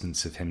an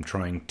instance of him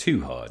trying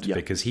too hard,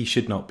 because he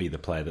should not be the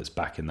player that's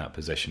back in that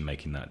position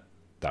making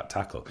that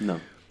tackle. No.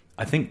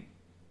 I think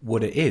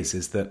what it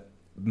is that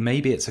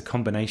maybe it's a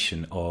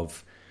combination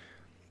of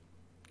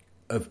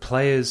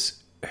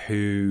players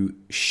who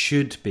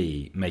should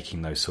be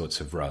making those sorts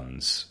of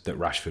runs that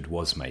Rashford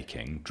was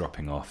making,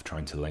 dropping off,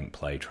 trying to link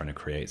play, trying to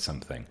create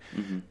something.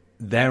 Mm-hmm.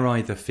 They're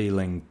either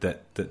feeling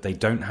that they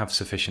don't have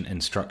sufficient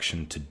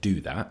instruction to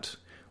do that,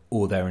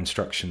 or their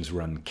instructions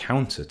run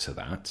counter to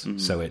that. Mm-hmm.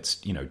 So it's,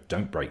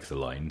 don't break the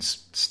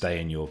lines,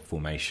 stay in your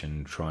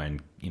formation, try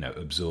and,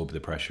 absorb the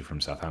pressure from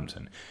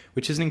Southampton,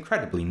 which is an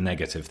incredibly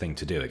negative thing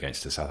to do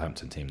against a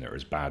Southampton team that are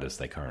as bad as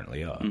they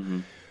currently are. Mm-hmm.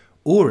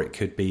 Or it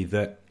could be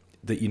that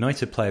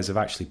United players have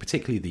actually,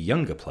 particularly the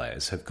younger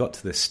players, have got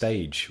to this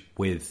stage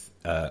with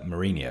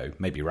Mourinho,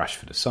 maybe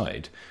Rashford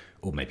aside,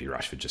 or maybe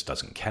Rashford just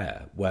doesn't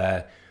care,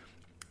 where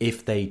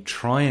if they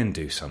try and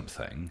do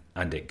something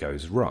and it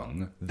goes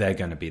wrong, they're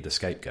going to be the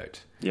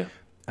scapegoat. Yeah.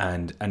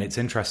 And it's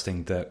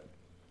interesting that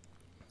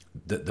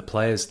the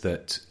players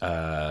that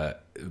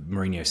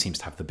Mourinho seems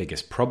to have the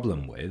biggest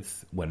problem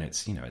with, when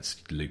it's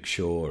Luke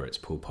Shaw or it's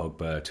Paul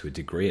Pogba, to a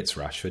degree it's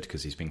Rashford,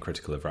 because he's been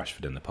critical of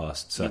Rashford in the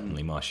past,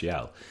 certainly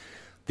Martial.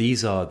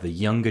 These are the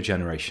younger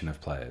generation of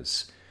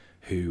players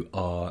who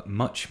are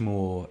much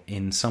more,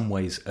 in some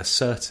ways,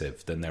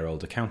 assertive than their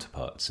older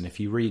counterparts. And if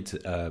you read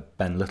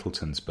Ben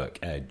Littleton's book,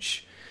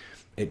 Edge,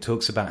 it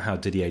talks about how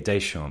Didier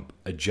Deschamps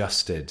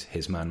adjusted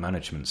his man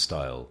management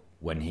style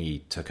when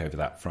he took over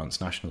that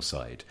France national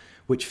side,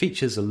 which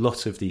features a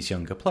lot of these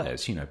younger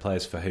players,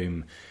 players for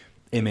whom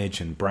image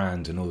and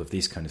brand and all of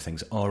these kind of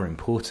things are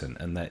important,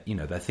 and that,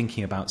 they're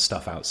thinking about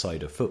stuff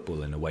outside of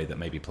football in a way that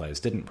maybe players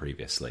didn't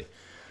previously.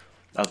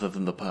 Other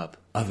than the pub.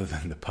 Other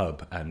than the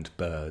pub and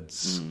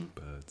birds.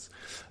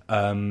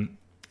 And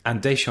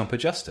Deschamps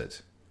adjusted.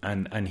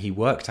 And he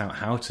worked out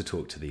how to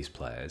talk to these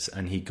players.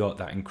 And he got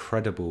that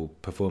incredible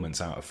performance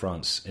out of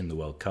France in the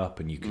World Cup.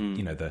 And you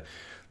could,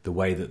 the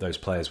way that those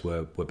players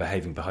were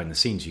behaving behind the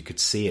scenes, you could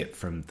see it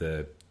from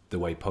the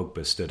way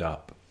Pogba stood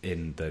up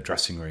in the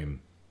dressing room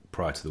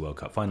prior to the World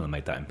Cup final and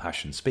made that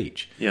impassioned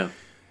speech. Yeah.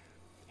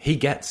 He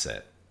gets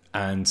it.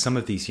 And some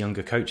of these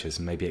younger coaches,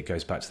 and maybe it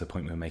goes back to the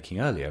point we were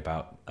making earlier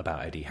about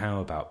Eddie Howe,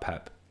 about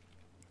Pep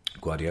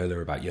Guardiola,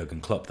 about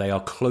Jurgen Klopp, they are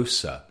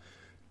closer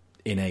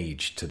in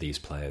age to these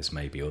players,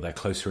 maybe, or they're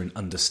closer in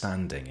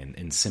understanding,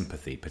 in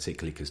sympathy,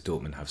 particularly because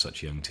Dortmund have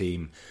such a young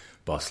team.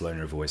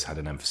 Barcelona have always had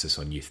an emphasis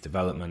on youth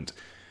development.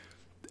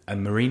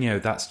 And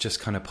Mourinho, that's just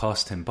kind of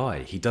passed him by.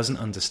 He doesn't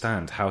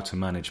understand how to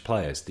manage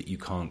players that you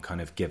can't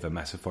kind of give a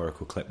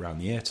metaphorical clip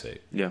round the ear to.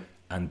 Yeah.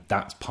 And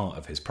that's part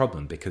of his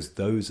problem, because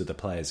those are the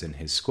players in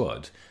his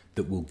squad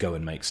that will go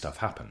and make stuff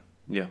happen.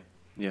 Yeah,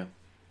 yeah.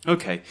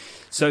 Okay,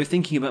 so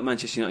thinking about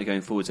Manchester United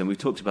going forwards, and we've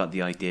talked about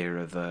the idea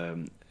of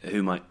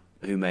who may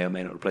or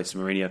may not replace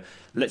Mourinho.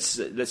 Let's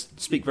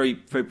speak very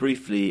very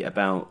briefly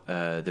about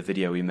the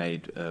video we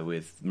made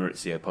with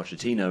Maurizio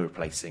Pochettino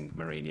replacing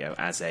Mourinho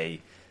as a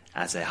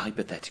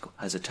hypothetical,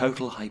 as a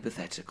total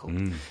hypothetical.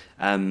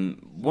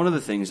 One of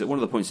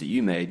the points that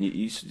you made, and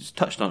you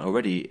touched on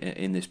already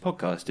in this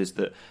podcast, is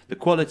that the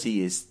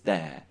quality is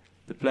there.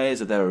 The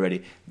players are there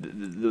already.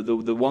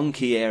 The one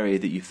key area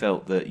that you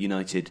felt that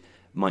United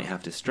might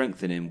have to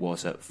strengthen in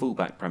was at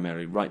fullback,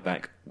 primarily right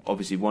back.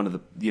 Obviously, one of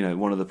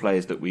the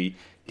players that we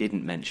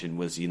didn't mention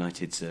was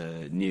United's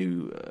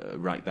new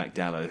right back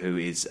Dalot, who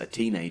is a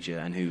teenager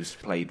and who's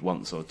played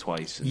once or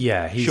twice.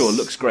 Yeah, sure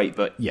looks great,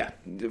 but yeah,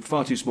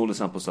 far too small a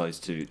sample size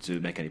to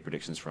make any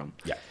predictions from.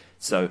 Yeah,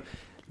 so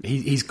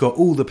he's got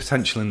all the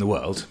potential in the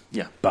world.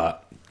 Yeah,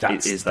 but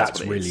that's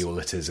really is. All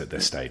it is at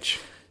this stage.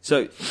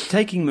 So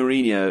taking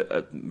taking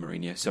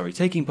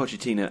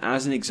Pochettino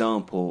as an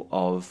example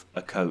of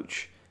a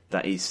coach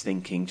that is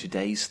thinking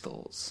today's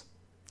thoughts.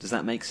 Does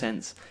that make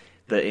sense?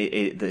 That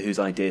whose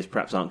ideas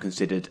perhaps aren't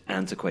considered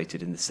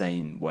antiquated in the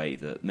same way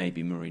that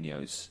maybe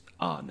Mourinho's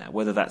are now.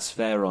 Whether that's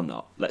fair or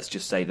not, let's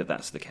just say that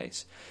that's the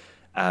case.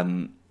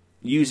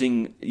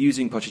 Using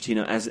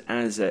Pochettino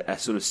as a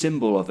sort of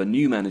symbol of a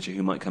new manager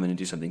who might come in and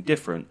do something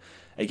different.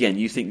 Again,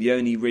 you think the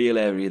only real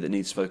area that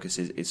needs focus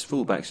is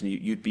fullbacks, and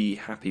you'd be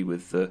happy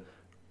with the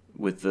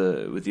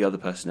other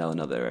personnel in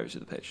other areas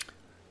of the pitch.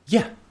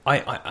 Yeah,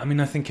 I mean,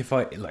 I think if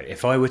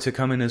I were to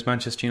come in as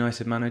Manchester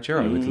United manager,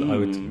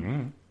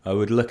 I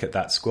would look at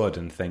that squad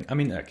and think. I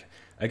mean, look,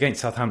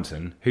 against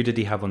Southampton, who did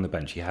he have on the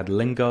bench? He had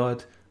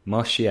Lingard,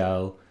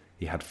 Martial,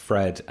 he had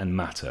Fred and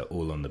Mata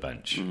all on the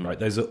bench. Right,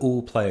 those are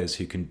all players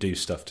who can do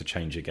stuff to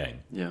change a game.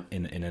 Yeah.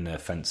 in an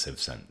offensive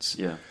sense.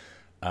 Yeah,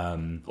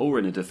 or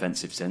in a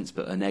defensive sense,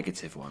 but a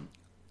negative one.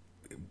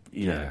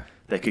 You know,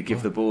 they could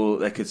give the ball.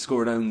 They could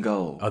score an own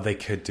goal. Oh, they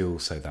could do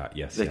also that.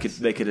 Yes,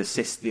 They could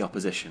assist the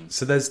opposition.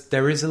 So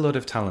there is a lot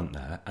of talent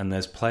there, and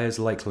there's players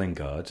like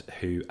Lingard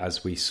who,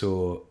 as we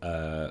saw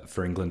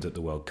for England at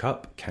the World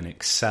Cup, can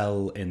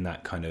excel in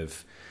that kind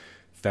of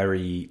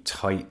very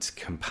tight,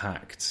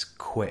 compact,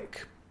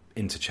 quick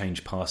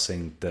interchange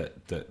passing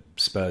that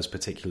Spurs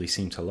particularly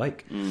seem to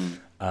like.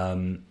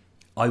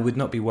 I would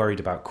not be worried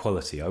about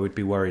quality. I would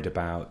be worried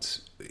about,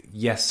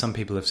 yes, some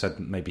people have said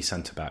maybe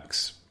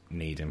centre-backs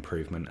need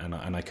improvement,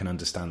 and I can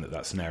understand that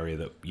that's an area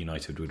that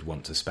United would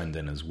want to spend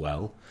in as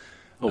well.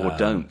 Or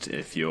don't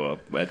if you're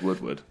Ed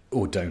Woodward.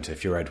 Or don't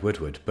if you're Ed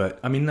Woodward. But,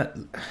 I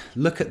mean,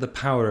 look at the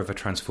power of a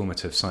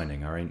transformative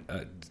signing. I mean,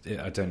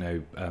 I don't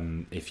know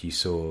if you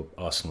saw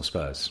Arsenal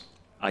Spurs.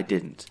 I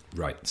didn't.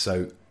 Right.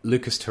 So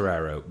Lucas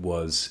Torreira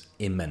was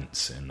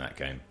immense in that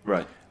game.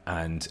 Right.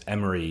 And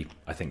Emery,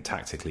 I think,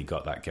 tactically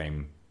got that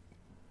game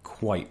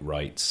quite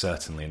right.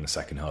 Certainly in the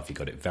second half he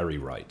got it very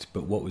right.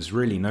 But what was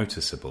really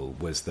noticeable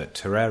was that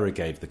Torreira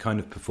gave the kind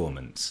of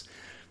performance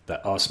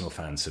that Arsenal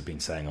fans have been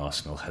saying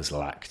Arsenal has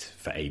lacked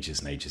for ages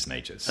and ages and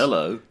ages.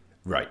 Hello.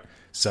 Right.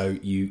 So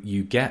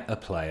you get a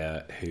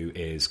player who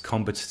is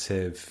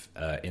combative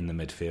in the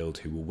midfield,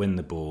 who will win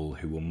the ball,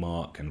 who will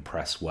mark and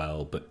press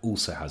well, but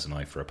also has an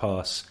eye for a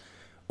pass.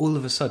 All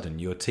of a sudden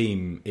your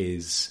team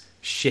is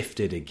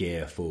shifted a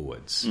gear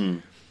forwards.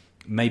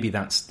 Maybe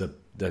that's the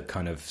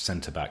kind of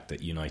centre-back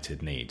that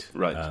United need.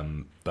 Right.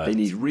 But they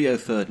need Rio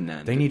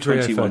Ferdinand. They need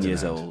 21 Rio Ferdinand,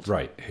 years old.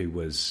 Right, who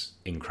was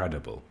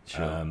incredible.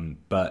 Sure.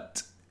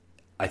 But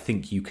I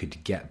think you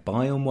could get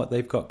by on what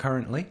they've got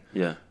currently.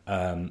 Yeah.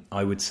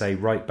 I would say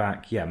right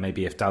back,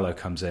 maybe if Dalot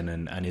comes in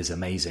and is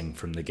amazing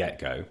from the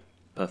get-go.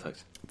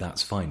 Perfect.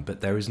 That's fine.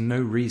 But there is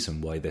no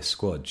reason why this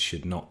squad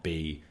should not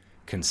be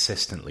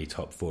consistently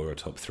top 4 or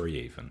top 3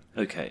 even.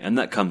 Okay, and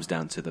that comes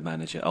down to the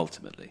manager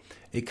ultimately.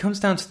 It comes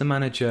down to the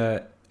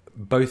manager,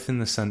 both in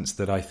the sense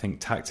that I think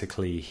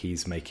tactically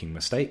he's making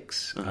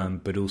mistakes,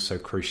 but also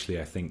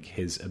crucially I think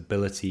his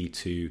ability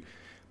to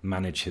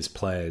manage his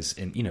players.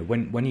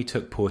 When he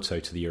took Porto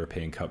to the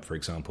European Cup, for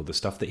example, the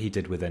stuff that he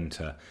did with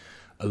Inter,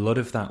 a lot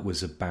of that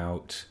was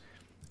about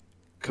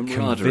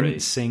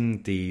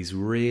convincing these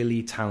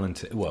really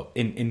talented... Well,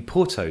 in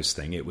Porto's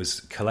thing, it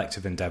was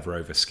collective endeavour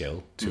over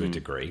skill to a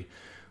degree.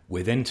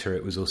 With Inter,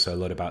 it was also a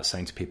lot about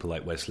saying to people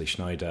like Wesley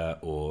Sneijder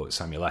or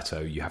Samuel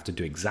Eto'o, you have to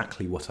do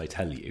exactly what I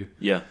tell you.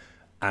 Yeah.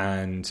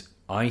 And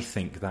I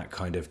think that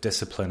kind of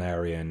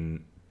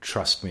disciplinarian,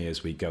 trust me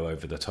as we go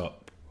over the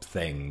top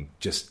thing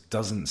just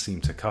doesn't seem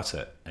to cut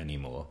it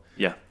anymore.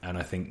 Yeah. And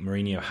I think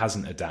Mourinho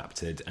hasn't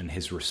adapted, and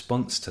his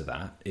response to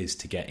that is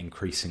to get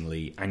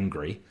increasingly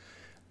angry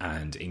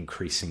and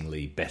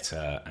increasingly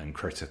bitter and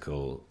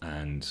critical,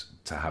 and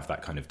to have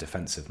that kind of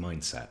defensive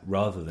mindset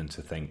rather than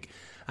to think,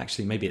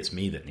 actually, maybe it's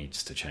me that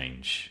needs to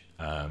change.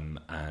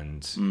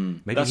 And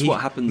maybe That's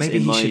what happens. Maybe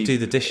in he my should do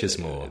the dishes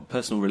more.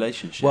 Personal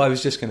relationship. Well, I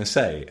was just going to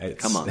say,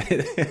 Come on.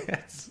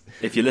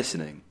 If you're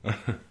listening,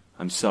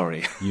 I'm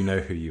sorry. You know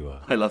who you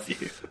are. I love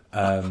you.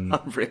 I'm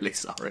really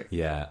sorry.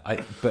 Yeah,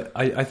 but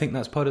I think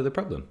that's part of the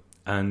problem.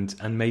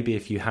 And maybe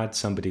if you had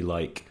somebody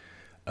like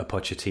a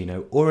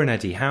Pochettino or an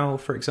Eddie Howe,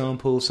 for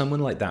example, someone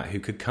like that who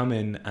could come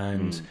in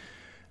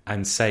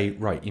and say,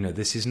 right,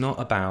 this is not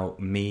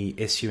about me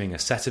issuing a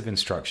set of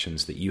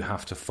instructions that you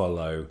have to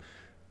follow,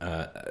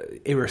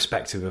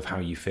 irrespective of how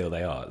you feel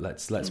they are.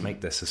 Let's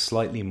make this a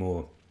slightly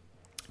more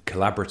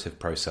collaborative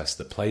process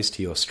that plays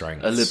to your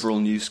strengths. A liberal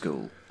new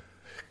school.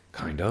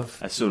 Kind of.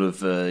 A sort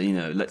of,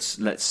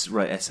 let's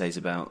write essays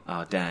about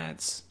our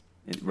dads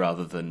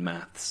rather than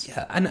maths.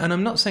 Yeah, and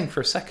I'm not saying for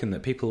a second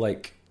that people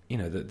like,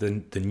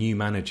 the new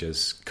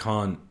managers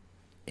can't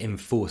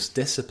enforce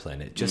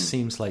discipline. It just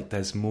seems like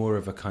there's more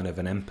of a kind of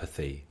an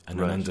empathy and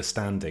an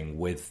understanding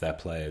with their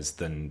players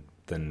than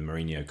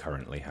Mourinho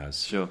currently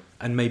has. Sure.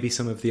 And maybe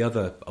some of the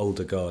other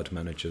older guard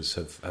managers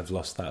have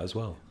lost that as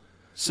well.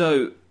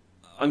 So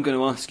I'm going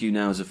to ask you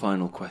now as a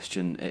final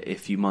question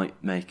if you might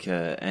make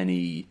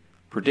any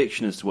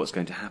prediction as to what's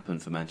going to happen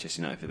for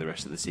Manchester United for the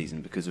rest of the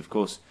season, because of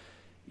course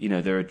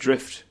they're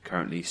adrift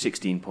currently,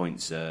 16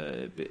 points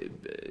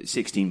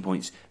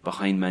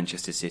behind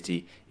Manchester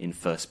City in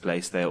first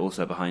place. They're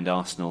also behind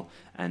Arsenal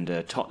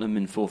and Tottenham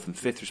in 4th and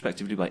 5th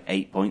respectively by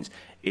 8 points.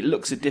 It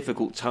looks a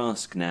difficult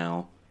task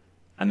now.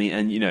 I mean,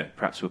 and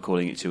perhaps we're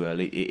calling it too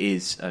early. It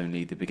is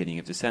only the beginning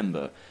of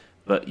December,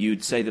 but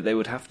you'd say that they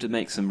would have to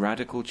make some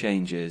radical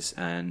changes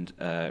and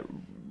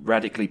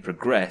radically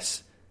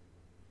progress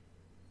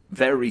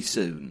very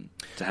soon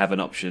to have an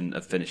option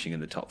of finishing in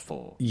the top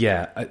 4.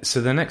 Yeah, so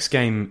the next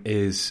game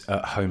is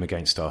at home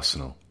against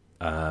Arsenal.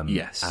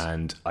 Yes.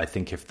 And I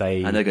think if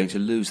they... And they're going to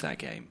lose that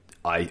game.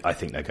 I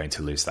think they're going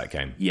to lose that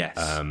game. Yes.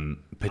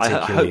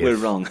 Particularly I hope we're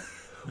wrong.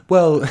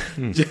 Well,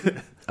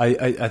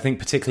 I think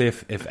particularly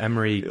if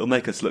Emery... It'll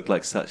make us look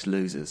like such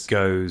losers.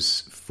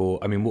 Goes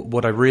for... I mean,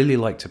 what I really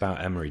liked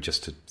about Emery,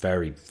 just to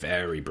very,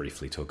 very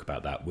briefly talk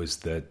about that, was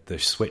the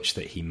switch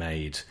that he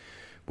made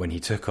when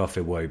he took off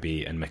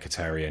Iwobi and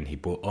Mkhitaryan. He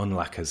brought on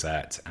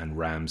Lacazette and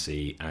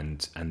Ramsey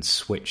and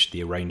switched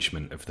the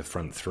arrangement of the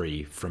front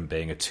three from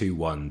being a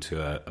 2-1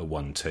 to a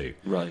 1-2.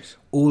 Right.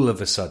 All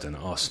of a sudden,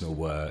 Arsenal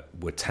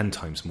were 10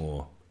 times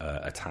more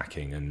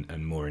attacking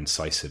and more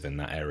incisive in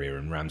that area,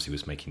 and Ramsey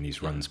was making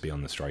these runs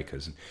beyond the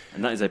strikers.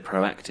 And that is a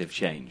proactive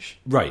change.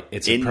 Right.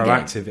 It's a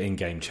proactive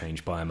in-game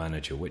change by a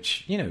manager,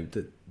 which,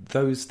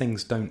 those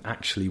things don't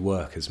actually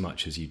work as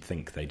much as you'd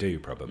think they do,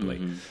 probably.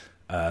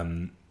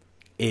 Mm-hmm.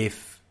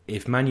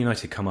 If Man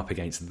United come up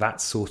against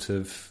that sort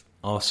of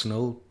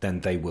Arsenal, then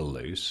they will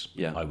lose,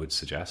 I would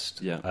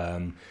suggest. Yeah.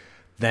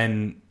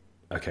 Then,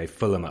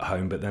 Fulham at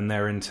home, but then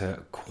they're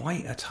into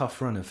quite a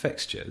tough run of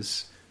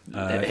fixtures,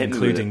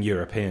 including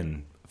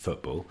European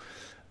football.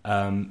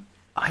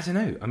 I don't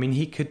know. I mean,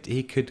 he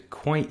could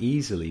quite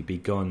easily be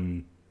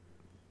gone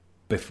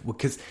before,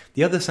 because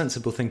the other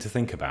sensible thing to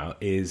think about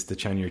is the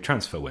January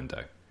transfer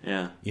window.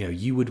 Yeah.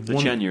 You would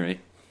want... January.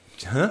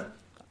 Huh?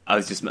 I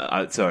was just...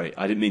 sorry,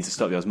 I didn't mean to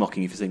stop you. I was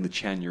mocking you for saying the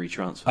January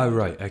transfer. Oh,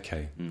 right,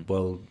 okay.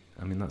 Well,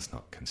 I mean, that's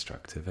not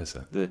constructive, is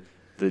it?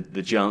 The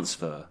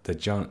Jansfer. The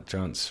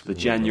Jansfer. The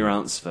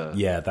January-ansfer.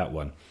 Yeah, that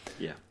one.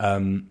 Yeah.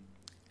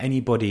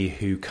 Anybody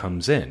who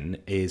comes in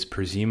is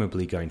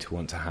presumably going to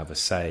want to have a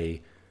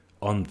say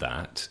on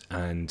that,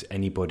 and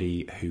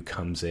anybody who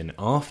comes in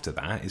after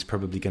that is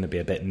probably going to be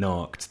a bit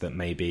knocked that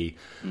maybe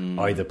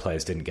either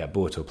players didn't get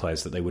bought or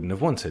players that they wouldn't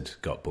have wanted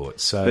got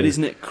bought. So, but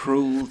isn't it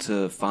cruel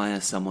to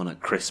fire someone at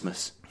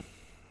Christmas?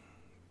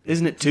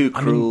 Isn't it too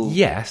cruel? I mean,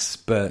 yes,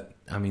 but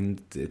I mean,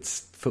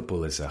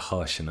 football is a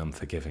harsh and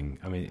unforgiving.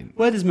 I mean,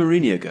 where does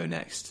Mourinho go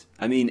next?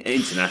 I mean,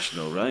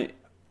 international, right?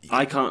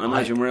 I can't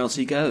imagine where else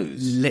he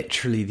goes.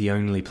 Literally, the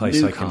only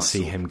place Newcastle. I can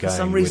see him going. For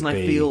some reason,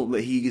 I feel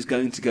that he is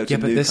going to go to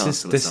Newcastle. Yeah,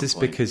 but this is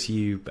because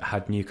you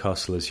had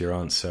Newcastle as your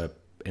answer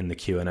in the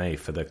Q&A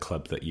for the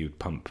club that you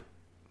pump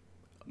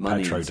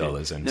money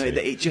petrodollars into.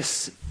 No, it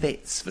just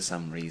fits for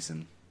some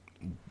reason.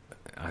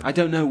 I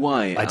don't know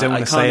why. I don't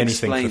want to say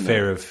anything for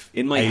fear that. of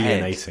in my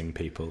alienating head.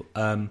 People.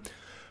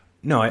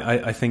 No,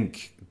 I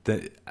think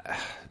that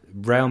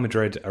Real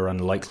Madrid are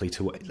unlikely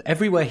to...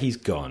 Everywhere he's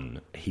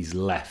gone, he's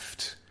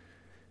left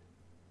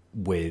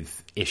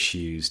with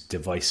issues,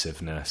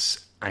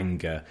 divisiveness,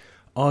 anger,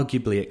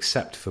 arguably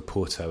except for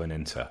Porto and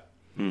Inter.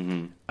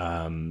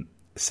 Mm-hmm.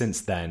 Since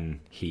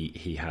then,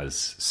 he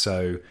has.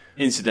 So,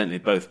 incidentally,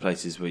 both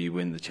places where you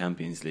win the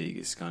Champions League,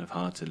 it's kind of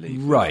hard to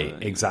leave. Right,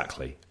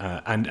 exactly.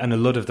 And a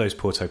lot of those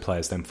Porto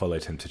players then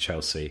followed him to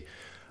Chelsea.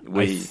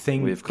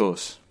 We of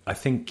course. I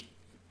think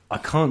I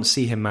can't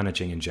see him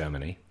managing in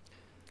Germany.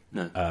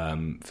 No.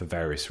 For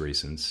various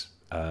reasons.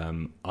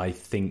 I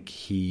think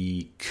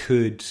he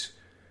could...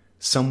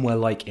 Somewhere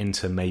like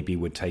Inter maybe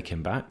would take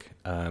him back,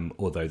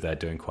 although they're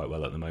doing quite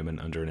well at the moment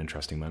under an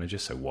interesting manager,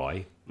 so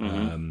why?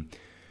 Mm-hmm.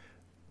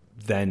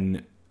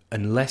 Then,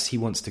 unless he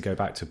wants to go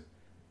back to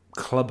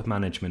club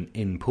management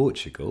in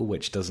Portugal,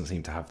 which doesn't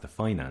seem to have the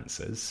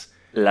finances.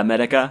 La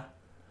America.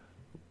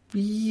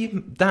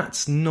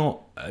 That's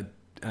not,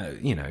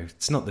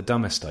 it's not the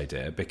dumbest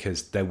idea,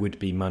 because there would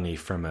be money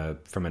from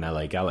an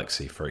LA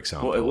Galaxy, for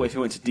example. What if you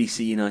went to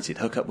DC United,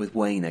 hook up with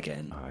Wayne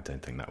again? I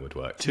don't think that would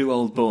work. Two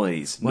old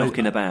boys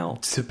knocking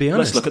about. To be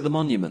honest, let's look at the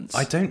monuments.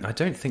 I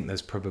don't think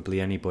there's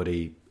probably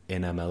anybody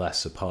in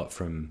MLS apart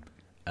from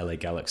LA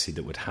Galaxy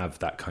that would have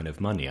that kind of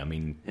money. I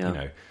mean,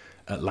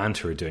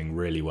 Atlanta are doing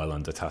really well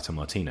under Tata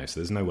Martino, so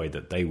there's no way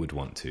that they would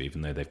want to,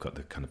 even though they've got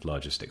the kind of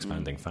largest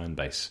expanding fan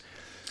base.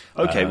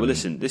 Okay, well,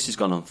 listen, this has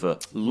gone on for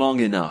long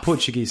enough.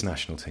 Portuguese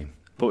national team.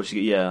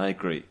 Portuguese, yeah, I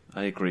agree.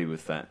 I agree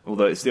with that.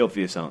 Although it's the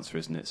obvious answer,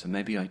 isn't it? So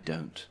maybe I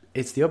don't.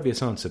 It's the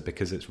obvious answer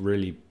because it's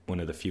really one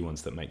of the few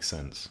ones that makes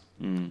sense.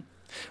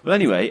 Well,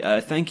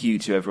 anyway, thank you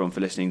to everyone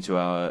for listening to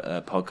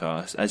our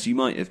podcast. As you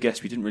might have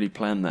guessed, we didn't really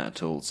plan that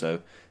at all,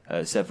 so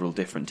several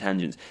different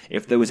tangents.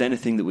 If there was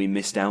anything that we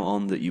missed out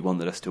on that you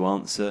wanted us to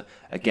answer,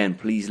 again,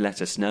 please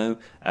let us know.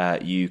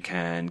 You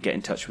can get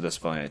in touch with us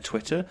via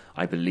Twitter,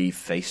 I believe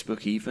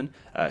Facebook even,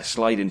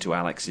 slide into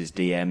Alex's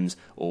DMs,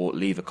 or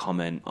leave a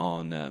comment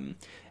on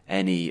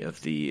any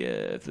of the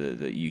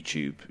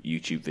YouTube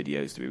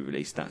videos that we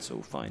released. That's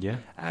all fine. Yeah.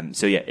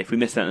 So yeah, if we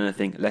missed out on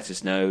anything, let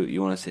us know.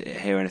 You want us to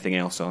hear anything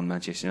else on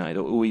Manchester United,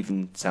 or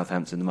even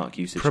Southampton, the Mark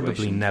Hughes situation?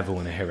 Probably never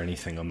want to hear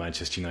anything on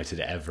Manchester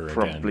United ever again.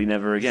 Probably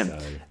never again.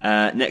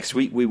 So. Next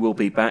week we will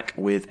be back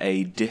with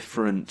a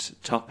different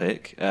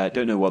topic.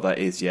 Don't know what that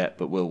is yet,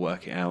 but we'll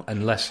work it out.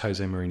 Unless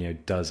Jose Mourinho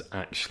does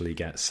actually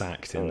get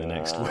sacked in the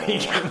next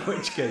week, in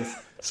which case...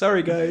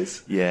 Sorry,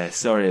 guys. Yeah,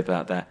 sorry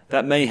about that.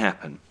 That may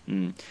happen.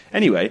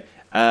 Anyway,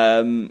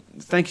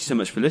 thank you so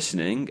much for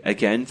listening.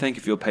 Again, thank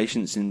you for your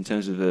patience in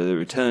terms of the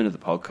return of the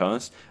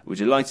podcast. We're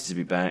delighted to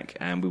be back,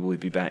 and we will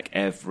be back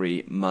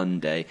every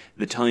Monday.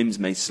 The times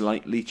may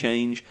slightly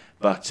change,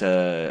 but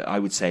I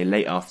would say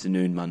late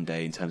afternoon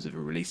Monday in terms of a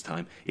release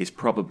time is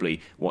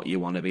probably what you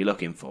want to be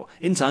looking for,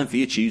 in time for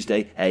your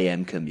Tuesday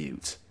AM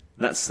commute.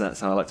 That's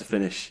how I like to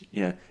finish.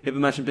 Yeah. Ever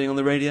imagine being on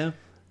the radio?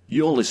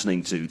 You're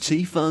listening to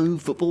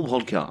TIFO Football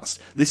Podcast.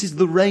 This is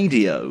the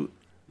radio.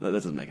 That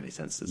doesn't make any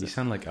sense, does it? You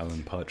sound like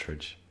Alan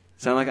Partridge.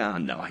 Sound like...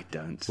 no, I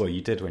don't. Well,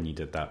 you did when you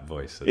did that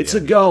voice. It's a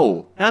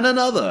goal. And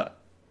another.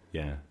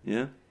 Yeah.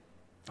 Yeah?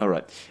 All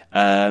right.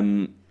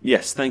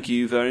 Yes, thank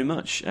you very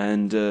much.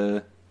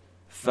 And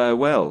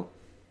farewell.